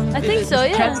don't know. I think so,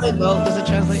 yeah. Translate well? Does it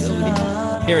translate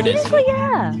well? Here it is. Oh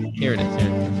yeah. Here it is.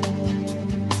 Here it is.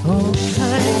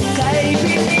 Kay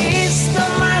bilis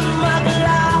naman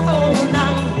maglaho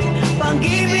ng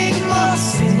pag-ibig mo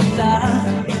sinta.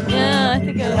 Yeah, I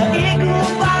think I Daig mo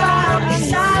ba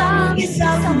ang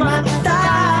isang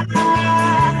mata?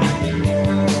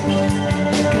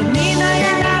 Kanina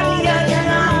yan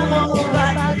ako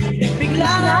ba't bigla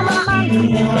namang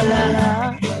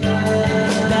wala?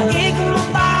 Daig mo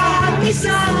ba ang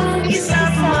isang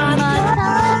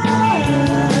mata?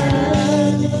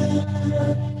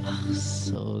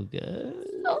 So good.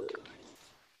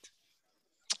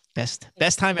 Best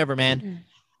time ever, man.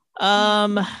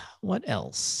 What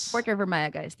else? Port River Maya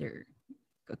guys, they're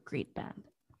a great band.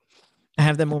 I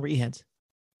have them over E-Heads.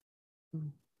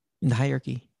 In the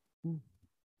hierarchy.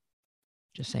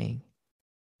 Just saying.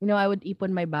 You know, I would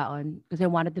ipon my baon because I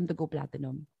wanted them to go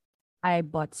platinum. I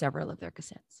bought several of their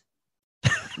cassettes.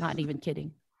 Not even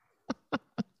kidding. I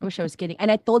wish I was kidding.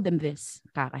 And I told them this.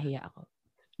 Kakahiya ako.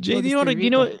 Jay, Well, do you know this what is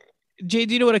Rico. Jay,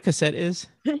 do you know what a cassette is?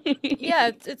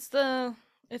 Yeah, it's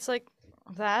like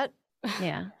that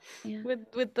Yeah. Yeah.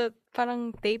 with the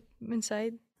parang tape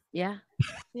inside. Yeah.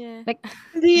 Yeah. Like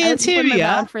The I would ipon my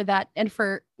baon for that and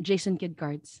for Jason Kidd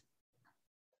cards.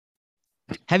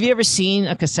 Have you ever seen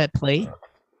a cassette play?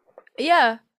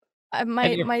 Yeah. Have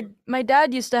you- My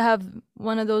dad used to have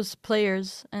one of those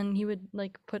players, and he would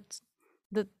like put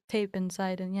the tape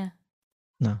inside, and yeah.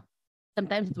 No.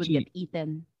 Sometimes it would Gee. get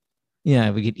eaten.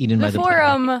 Yeah, we get eaten by the Before,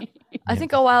 plague. I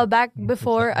think a while back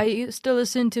before, I used to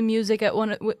listen to music at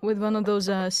with one of those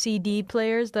CD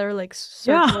players that are like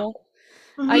Yeah. circle.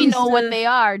 I used know what to- they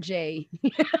are, Jay.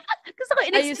 Gusto ko I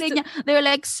used in-explain to- niya. They're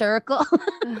like circle.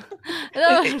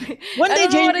 No, One I day,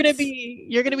 don't know Jay, what it's-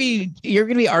 you're gonna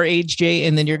be our age, Jay,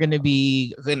 and then you're gonna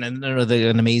be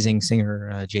an amazing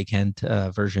singer, Jay Kent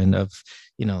version of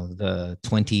the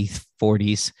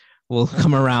 2040s will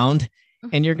come around,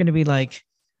 and you're gonna be like,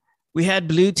 we had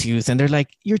Bluetooth, and they're like,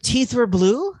 your teeth were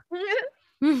blue.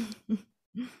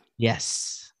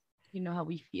 Yes. You know how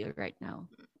we feel right now.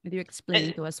 With you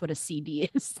explaining to us what a CD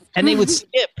is. And they would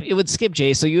skip. It would skip,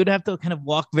 Jay. So you would have to kind of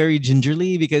walk very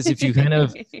gingerly because if you kind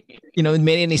of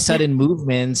made any sudden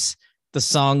movements, the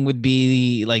song would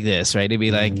be like this, right? It'd be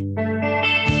like.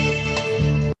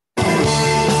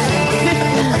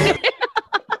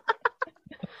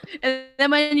 And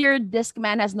then when your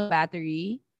Discman has no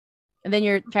battery, and then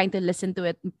you're trying to listen to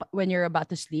it when you're about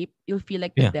to sleep, you'll feel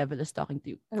like the Yeah. devil is talking to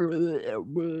you.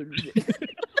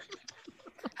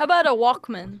 How about a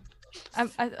Walkman?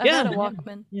 I've had a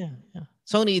Walkman. Yeah.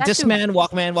 Sony That too. Discman,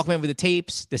 Walkman with the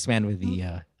tapes, Discman with the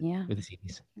Yeah. with the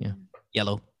CDs. Yeah.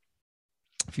 Yellow.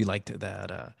 If you liked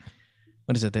that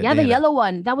what is it? Yeah, the yellow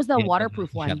one. That was the yeah, waterproof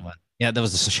social one. Yeah, that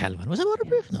was the social one. Was it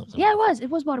waterproof? No. Yeah, it was. It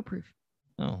was waterproof.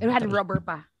 Oh, It I had thought rubber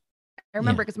pa. I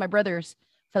remember because my brothers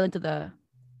fell into the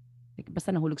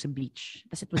basta nahulog sa beach.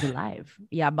 Tapos it was alive.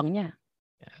 Yabang niya.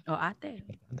 Oh, ate.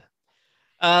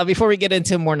 before we get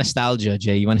into more nostalgia,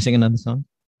 Jay, you want to sing another song?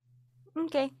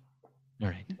 Okay. All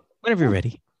right. Whenever you're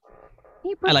ready.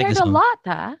 You I like prepared this a song. lot,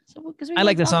 huh? So, 'cause we I were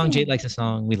like the song. talking. Jade likes the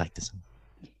song. We like the song.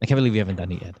 I can't believe we haven't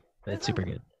done it yet. But it's super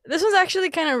good. This one's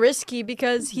actually kind of risky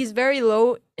because he's very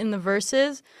low in the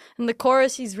verses, and the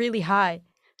chorus he's really high.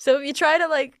 So if you try to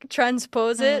like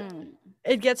transpose it,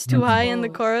 it gets too high in the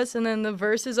chorus, and then the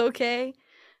verse is okay.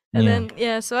 And Yeah.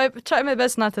 then so I try my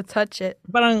best not to touch it.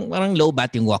 Parang low bat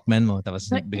yung Walkman mo. Tapos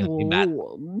biglang may bat.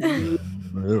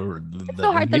 It's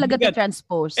so hard talaga to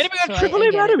transpose. And we got So triple I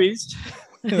A get it. batteries.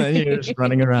 And then you're just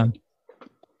running around.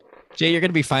 Jay, you're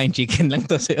gonna be fine. Chicken lang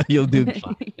to. So you'll do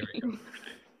fine.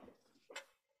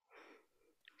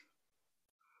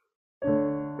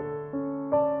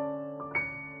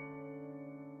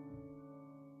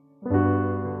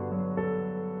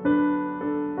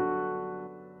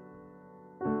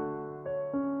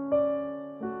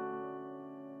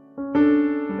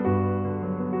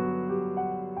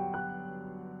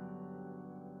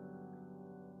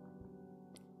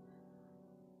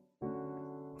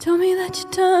 Tell me that you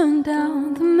turned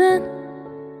down the men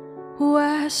who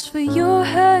asked for your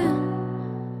hand,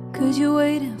 'cause you're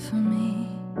waiting for me.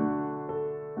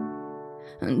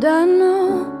 And I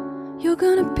know you're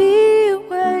gonna be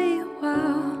away a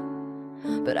while,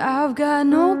 but I've got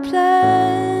no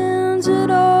plans at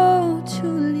all to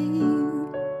leave.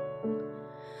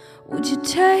 Would you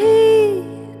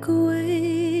take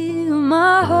away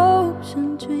my hopes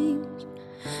and dreams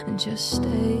and just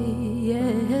stay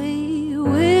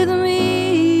with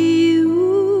me?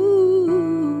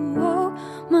 Ooh, oh,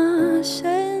 my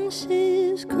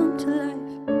senses come to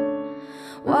life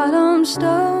while I'm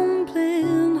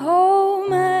stumbling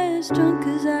home as drunk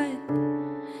as I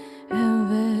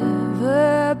have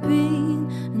ever been,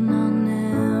 and I'll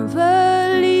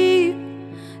never leave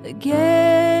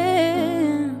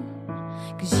again,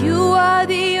 'cause you are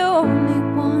the only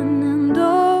one, and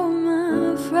all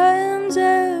my friends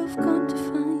have gone to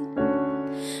find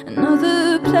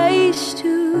another place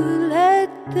to let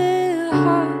their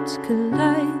hearts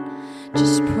collide.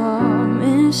 Just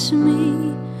promise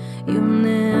me you'll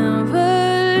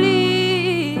never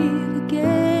leave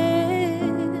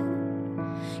again,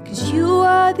 'cause you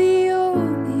are the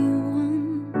only one.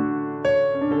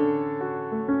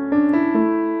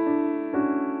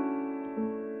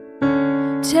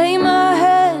 Take my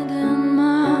hand and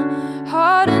my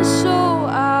heart and soul,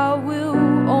 I will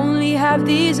only have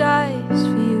these eyes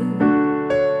for you.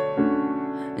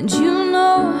 And you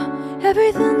know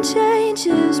everything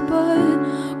changes, but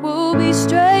we'll be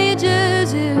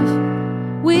strangers if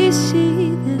we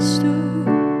see this through.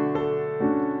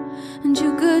 And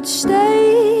you could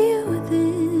stay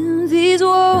within these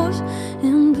walls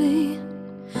and bleed,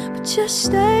 but just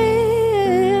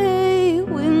stay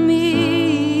with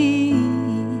me.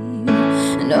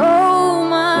 And oh,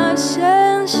 my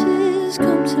senses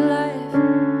come to life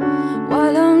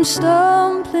while I'm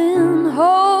stumbling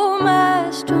home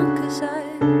as drunk as I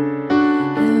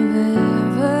have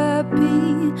ever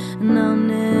been, and I'll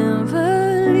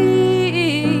never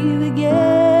leave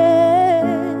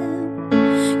again,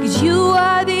 'cause you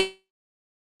are the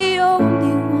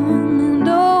only one, and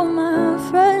all my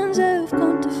friends have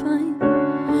gone to find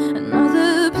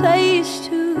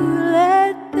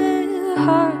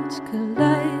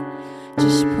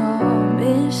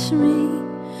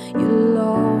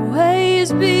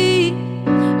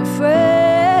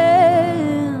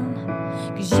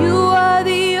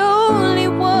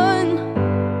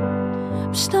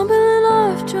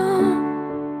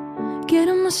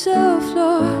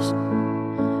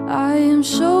I'm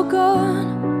so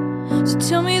gone. So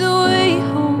tell me the way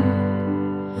home.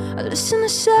 I listen to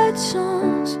sad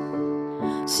songs,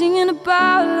 singing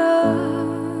about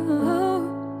love,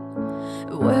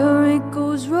 where it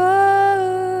goes wrong.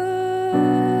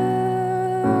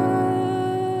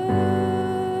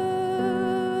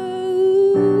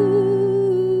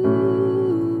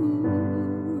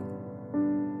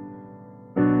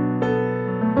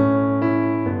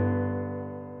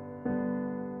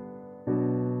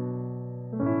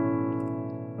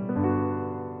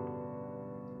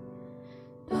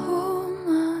 All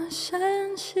my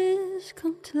senses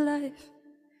come to life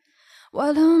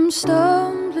while I'm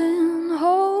stumbling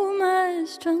home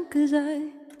as drunk as I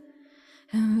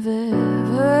have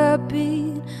ever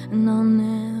been, and I'll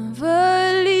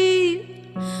never leave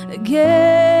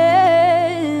again.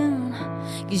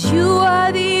 'Cause you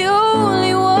are the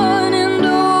only one, and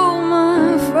all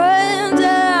my friends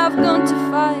have gone to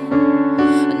find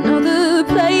another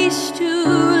place to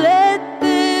let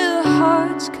their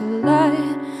hearts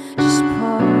collide. Just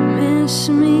promise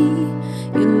me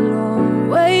you'll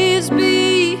always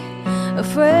be a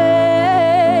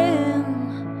friend,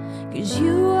 'cause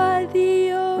you are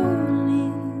the only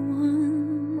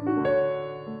one.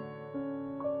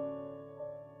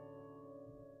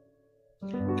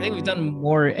 I think we've done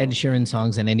more Ed Sheeran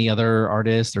songs than any other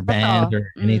artist or band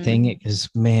or anything. Because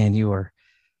man, you are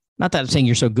not that I'm saying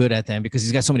you're so good at them, because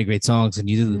he's got so many great songs and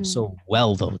you do them so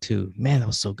well though too. Man, that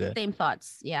was so good. Same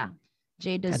thoughts. Yeah.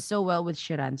 Jay does so well with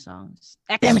Shiran songs.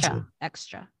 Damn it,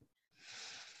 Extra.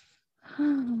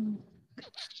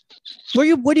 Where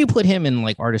do you put him in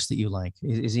like artists that you like?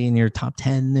 Is he in your top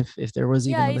 10 if there was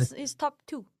even Yeah, another- he's top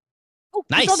 2. Oh,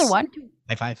 Nice. Another one.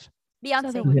 high five?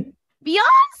 Another Beyonce. one.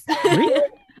 Beyonce. Really?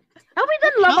 Have we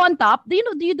done Love on Top? Do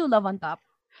you do Love on Top?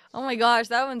 Oh my gosh,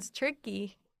 that one's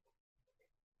tricky.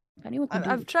 Anyone can do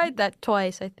I've it. tried that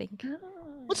twice, I think.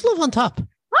 What's Love on Top?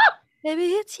 Maybe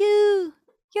it's you.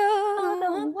 You're Oh, the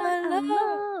the one one I I love.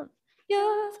 love.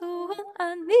 You're the one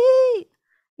I need.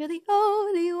 You're the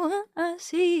only one I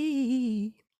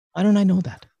see. Why don't I know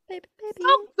that? Baby, baby.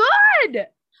 So good.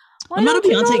 Why I'm not a don't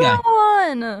you know Beyonce guy. that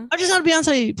one? I'm just not a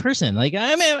Beyonce person. Like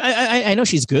I mean, I know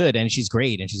she's good and she's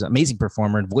great and she's an amazing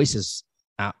performer and voice is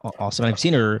awesome. I've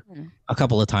seen her a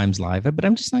couple of times live, but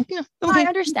I'm just like, yeah, okay. I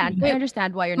understand. I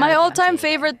understand why you're not. My a all-time Beyonce.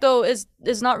 favorite though is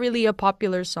not really a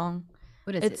popular song.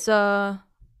 What is It's it?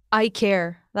 I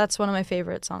Care. That's one of my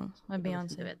favorite songs by Listen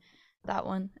to Beyonce. it. That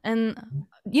one. And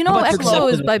you know How about To the EXO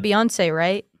Left is of by the- Beyonce,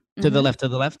 right? To the Mhm. left, to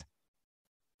the left.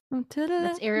 To the That's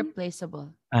left.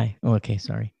 irreplaceable. Oh, okay,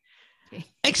 sorry. Okay.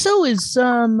 EXO is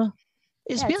Yeah,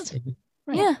 it's- Beyonce.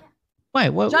 Right. Yeah. Why?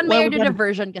 What? John why Mayer would did that- a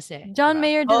version kasi. John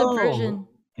Mayer did Oh, a version.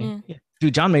 okay, Yeah. yeah.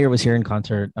 Dude, John Mayer was here in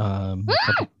concert a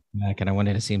couple back, and I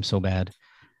wanted to see him so bad.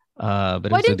 But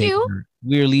it Why was the didn't day you?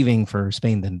 we were leaving for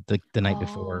Spain the night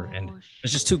before, and Oh, it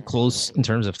was just too close in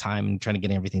terms of time and trying to get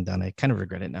everything done. I kind of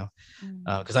regret it now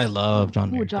because I love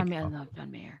John Mayer. Oh, John Mayer. I love John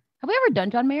Mayer. Have we ever done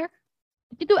John Mayer?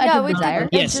 Did you do Edge Yeah, of we did. Desire? Edge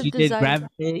Yes, of you did Desire.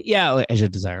 Gravity. Yeah, Edge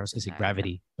of Desire. I was gonna say Desire.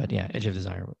 Gravity, but yeah, Edge of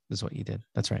Desire is what you did.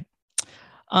 That's right.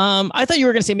 I thought you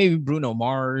were gonna say maybe Bruno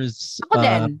Mars. Ako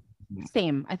din.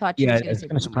 Same. I thought you Yeah, was I gonna was say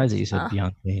kind of surprised that you said Ah.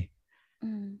 Beyonce.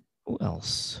 Mm. Who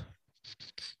else?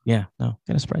 Yeah, no,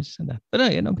 kind of surprised you said that. But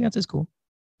no, Beyonce's cool.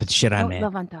 But shit on Oh, man,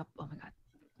 Love on Top. Oh my god.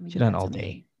 I mean, shit on that's all amazing.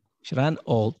 day, shit on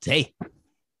all day.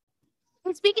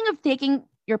 And speaking of taking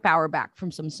your power back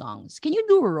from some songs, can you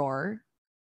do Roar?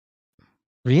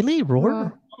 Really, Roar?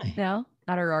 Roar. Why? No,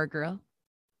 not a Roar girl.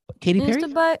 Katy Used Perry? to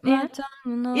bite my Yeah. tongue.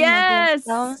 and all my Yes.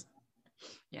 breath.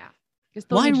 Yeah. Because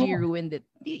Why Tony G Roar? ruined it.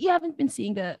 You haven't been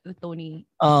seeing the Tony.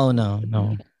 Oh no.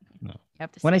 You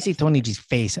have to When I see see Tony G's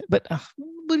face, but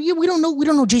we don't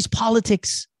know Jay's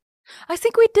politics. I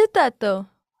think we did that though.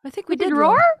 I think we We did did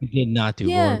Roar? We did not do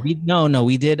Yeah. Roar.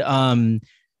 We did.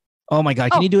 Oh my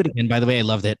god, can Oh. you do it again? By the way, I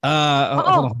loved it. Hold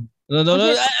on. No.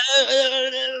 Was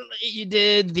You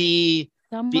did the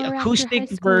Somewhere after high acoustic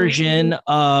school. version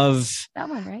of. That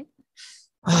one, right?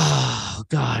 Oh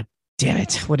god, damn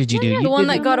it! What did you do? The You one did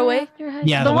that got away?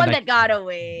 Yeah, the one that got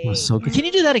away. it was so good. Can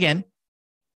you do that again?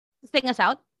 Sing us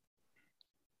out.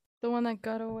 The one that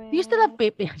got away. Do you still have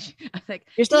paper? I was like,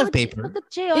 You still have "Look at- paper. Look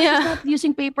at Jay. He's Yeah. not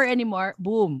using paper anymore.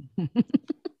 Boom.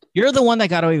 You're the one that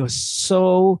got away. Was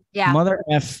so Yeah. mother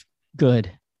f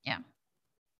good. Yeah.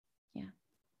 Yeah.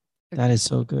 That is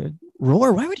so good.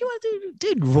 Roar. Why would you want to do,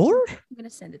 dude? Roar. I'm gonna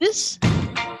send it. This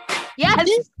Yes.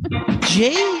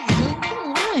 Jay.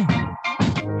 Why?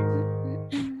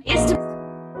 It's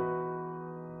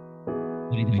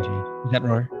What are you doing, Jay? Is that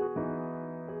Roar?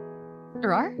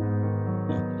 Roar.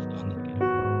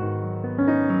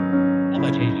 How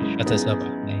about Jay just shut us up by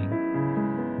playing?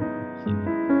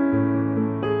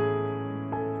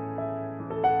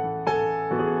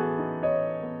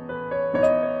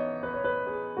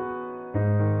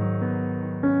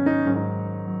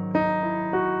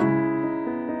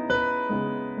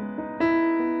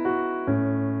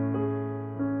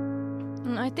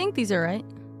 I think these are right.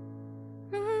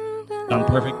 Sound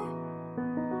perfect.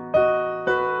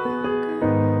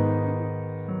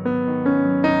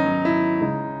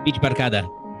 Beach Barcada.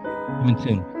 Coming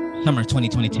soon. Summer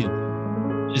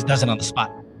 2022. Just does it on the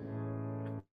spot.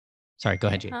 Sorry, go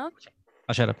ahead, Jay. Huh?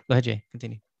 I'll shut up. Go ahead, Jay.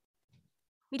 Continue.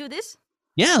 We do this?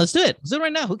 Yeah, let's do it. Let's do it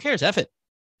right now. Who cares? F it.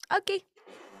 Okay.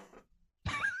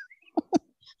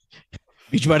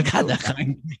 Beach Barcada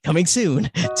coming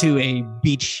soon to a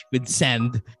beach with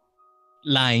sand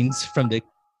lines from the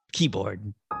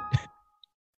keyboard.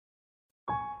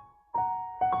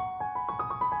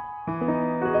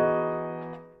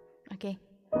 Okay.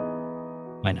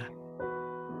 Why not?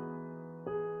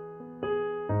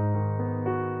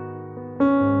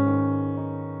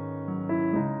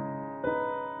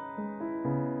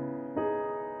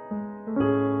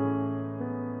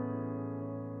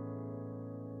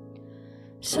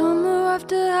 Summer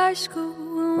after high school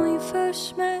when we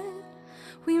first met,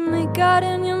 we make out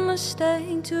in your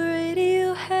Mustang to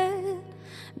Radiohead.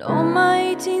 And on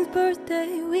my 18th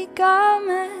birthday we got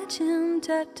matching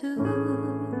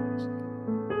tattoos.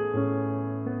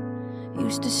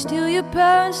 Used to steal your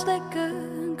parents' liquor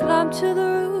and climb to the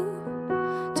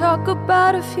roof. Talk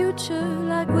about a future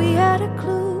like we had a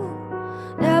clue.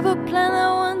 Never planned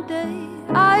that one day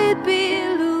I'd be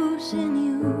losing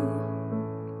you.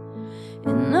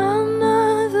 In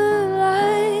another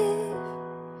life,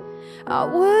 I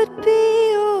would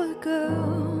be your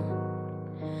girl.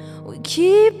 We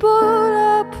keep all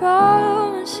our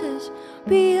promises,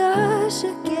 be us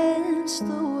against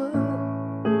the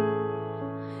world.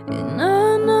 In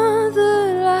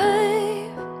another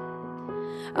life,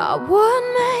 I would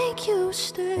make you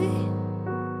stay,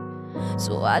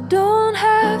 so I don't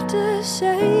have to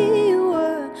say you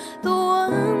were the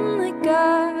one that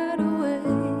got away.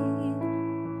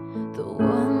 The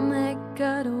one that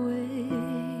got away.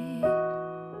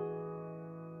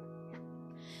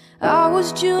 I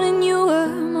was June and you were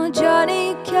my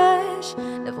Johnny Cash.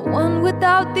 Never one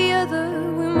without the other,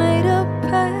 we made a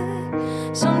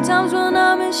pact. Sometimes when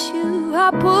I miss you,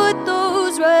 I put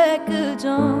those records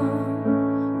on.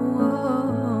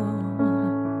 Whoa.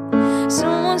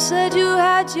 Someone said you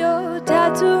had your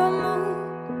tattoo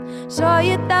removed. Saw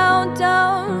you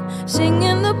downtown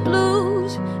singing the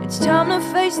blues. It's time to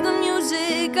face the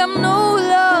music, I'm no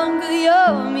longer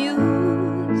your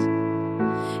muse.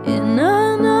 In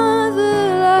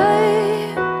another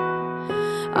life,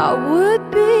 I would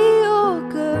be your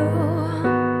girl.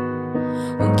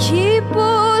 We keep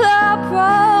all our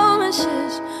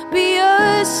promises, be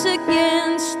us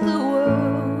against the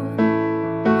world.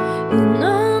 In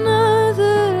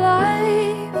another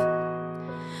life,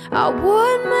 I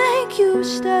would make you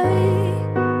stay,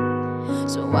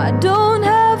 so I don't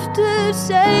have to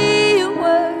say you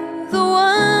were the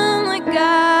one that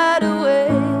got away.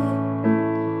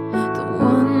 The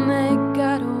one that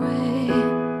got away.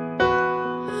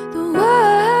 The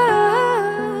one.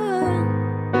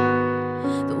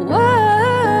 The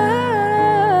one.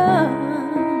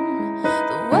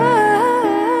 The one.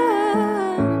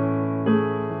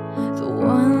 The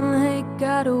one that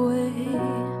got away.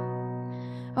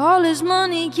 All his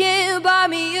money can't buy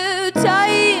me a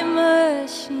time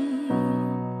machine.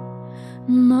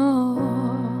 No,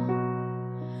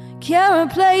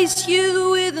 can't replace you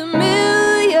with a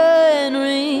million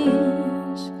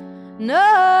rings. No,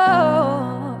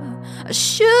 I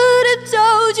should have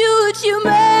told you what you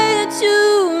meant to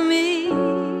me.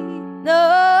 No,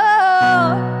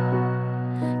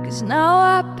 'cause now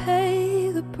I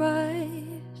pay the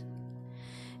price.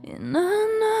 In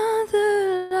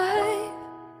another life,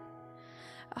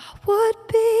 I would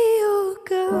be your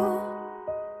girl.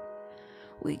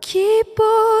 We keep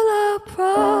all our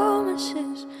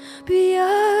promises, be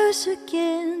us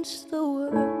against the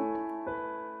world.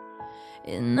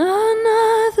 In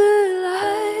another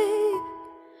life,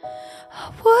 I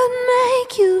would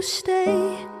make you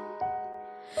stay,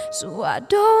 so I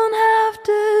don't have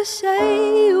to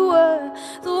say you were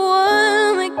the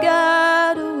one that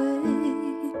got away.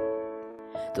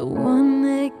 The one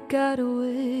that got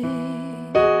away.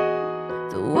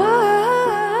 The one.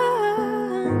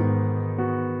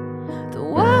 The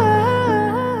one.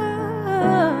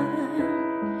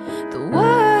 The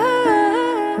one.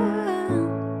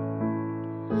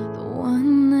 The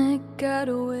one that got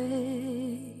away.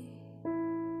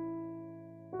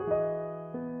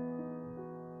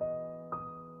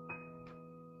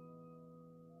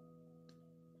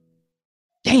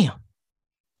 Damn.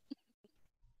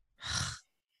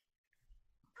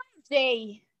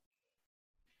 Jay.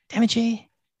 Damn it, Jay.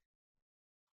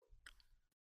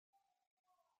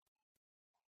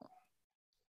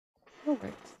 No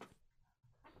worries.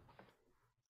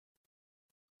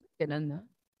 Ganun na.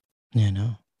 Yeah,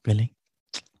 no, really.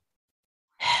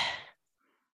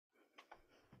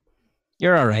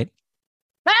 You're all right.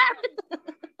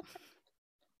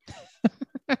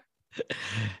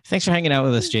 Thanks for hanging out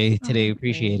with us, Jay. Today,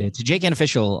 appreciate it. Jay Ken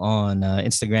Official on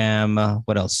Instagram.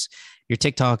 What else? Your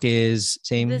TikTok is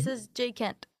same. This is Jay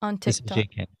Kent on This is TikTok. Jay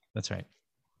Ken. That's right.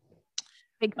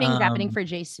 Big things happening Um, for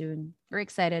Jay soon. We're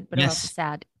excited, but yes. also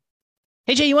sad.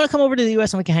 Hey Jay, you want to come over to the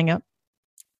US and we can hang out?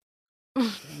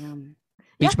 Um,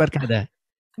 Beach Barkada.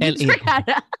 LA,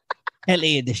 Barkada.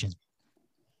 LA edition.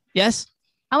 Yes?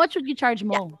 How much would you charge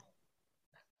Mo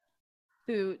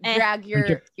to Eh. drag your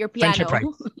Friendship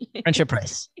piano? Friendship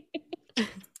price.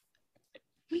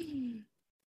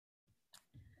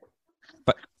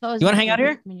 So You wanna hang out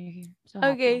here? when you're here. So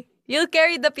Okay, you'll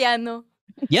carry the piano.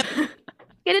 Yep.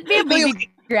 Can it be a Ikaw yung- baby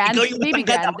grand? Ikaw yung Baby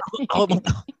matangkad. grand.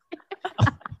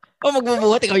 Ako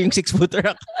magbubuhat, ikaw yung 6-footer.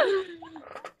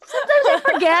 Sometimes I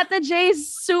forget that Jay's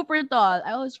super tall.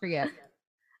 I always forget.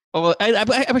 Oh, I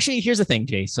actually, here's the thing,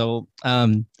 Jay. So,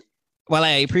 while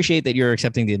I appreciate that you're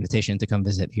accepting the invitation to come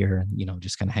visit here and,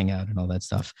 just kind of hang out and all that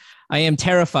stuff, I am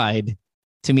terrified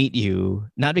to meet you,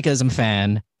 not because I'm a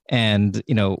fan and,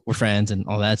 we're friends and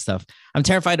all that stuff. I'm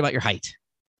terrified about your height.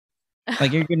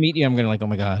 Like, you're going to meet you, I'm going to like, oh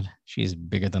my God, she's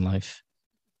bigger than life.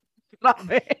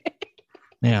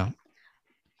 Yeah.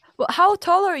 Well, how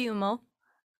tall are you, Mo?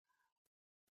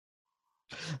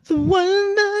 The one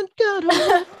that got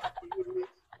away.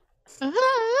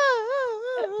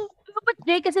 But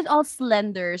Jay is all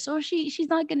slender, so she's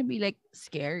not gonna be like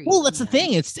scary. Well, that's the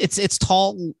thing. It's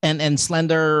tall and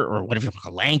slender or whatever you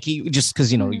call lanky, just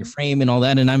because your frame and all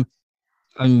that. And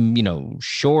I'm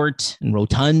short and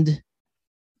rotund,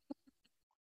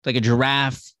 like a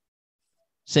giraffe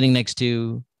sitting next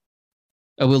to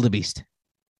a wildebeest.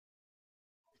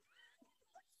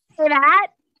 For that.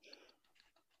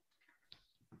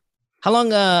 How long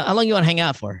you want to hang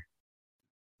out for?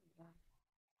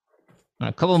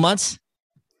 A couple of months.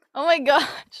 Oh my gosh.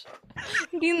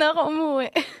 Hindi na ako umuwi.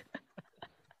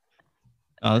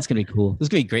 Oh, that's gonna be cool. This is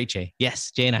gonna be great, Jay. Yes,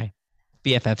 Jay and I,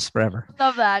 BFFs forever.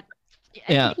 Love that.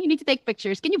 Yeah. You need to take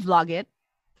pictures. Can you vlog it,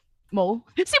 Mo?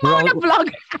 Si We're Mo all- na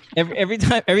vlog. Every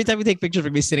time we take pictures, we're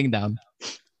gonna be sitting down.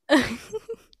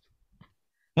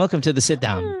 Welcome to the sit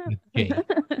down with Jay.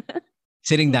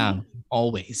 Sitting down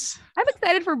always. I'm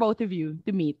excited for both of you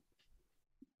to meet.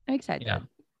 I'm excited. Yeah,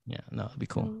 no, it'd be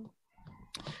cool.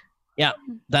 Yeah,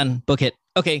 done. Book it.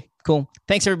 Okay, cool.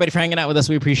 Thanks everybody for hanging out with us.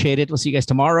 We appreciate it. We'll see you guys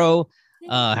tomorrow.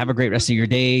 Have a great rest of your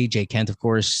day. Jay Kent, of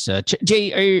course.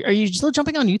 Jay, are you still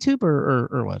jumping on YouTube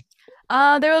or what?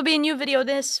 There will be a new video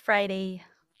this Friday.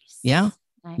 Yeah.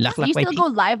 Nice. Lak Do you Lak still YT? go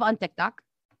live on TikTok?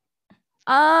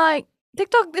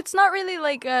 TikTok, it's not really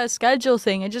like a schedule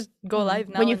thing. I just go live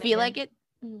now. when you and feel again. like it.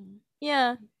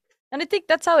 Yeah. And I think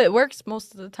that's how it works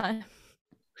most of the time.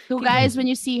 So guys, when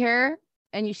you see her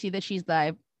and you see that she's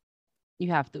live, you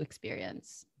have to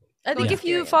experience. I think Yeah. if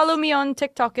you follow me on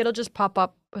TikTok, it'll just pop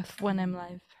up when I'm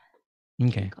live.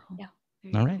 Okay. Yeah.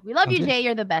 All right. We love Sounds you, good. Jay.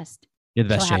 You're the best. You're the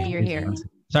best, So Jay. happy you're here.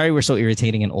 Sorry we're so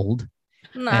irritating and old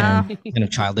Nah, and kind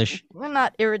of childish, we're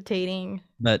not irritating.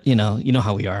 but you know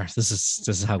how we are. This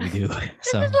is how we do.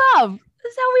 So This is love.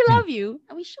 This is how we Yeah. love you.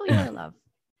 And we show you Yeah. our love.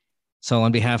 so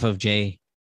on behalf of Jay,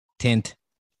 Tint,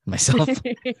 myself,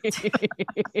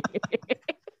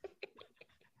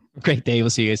 great day. We'll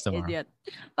see you guys tomorrow. Idiot.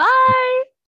 Bye.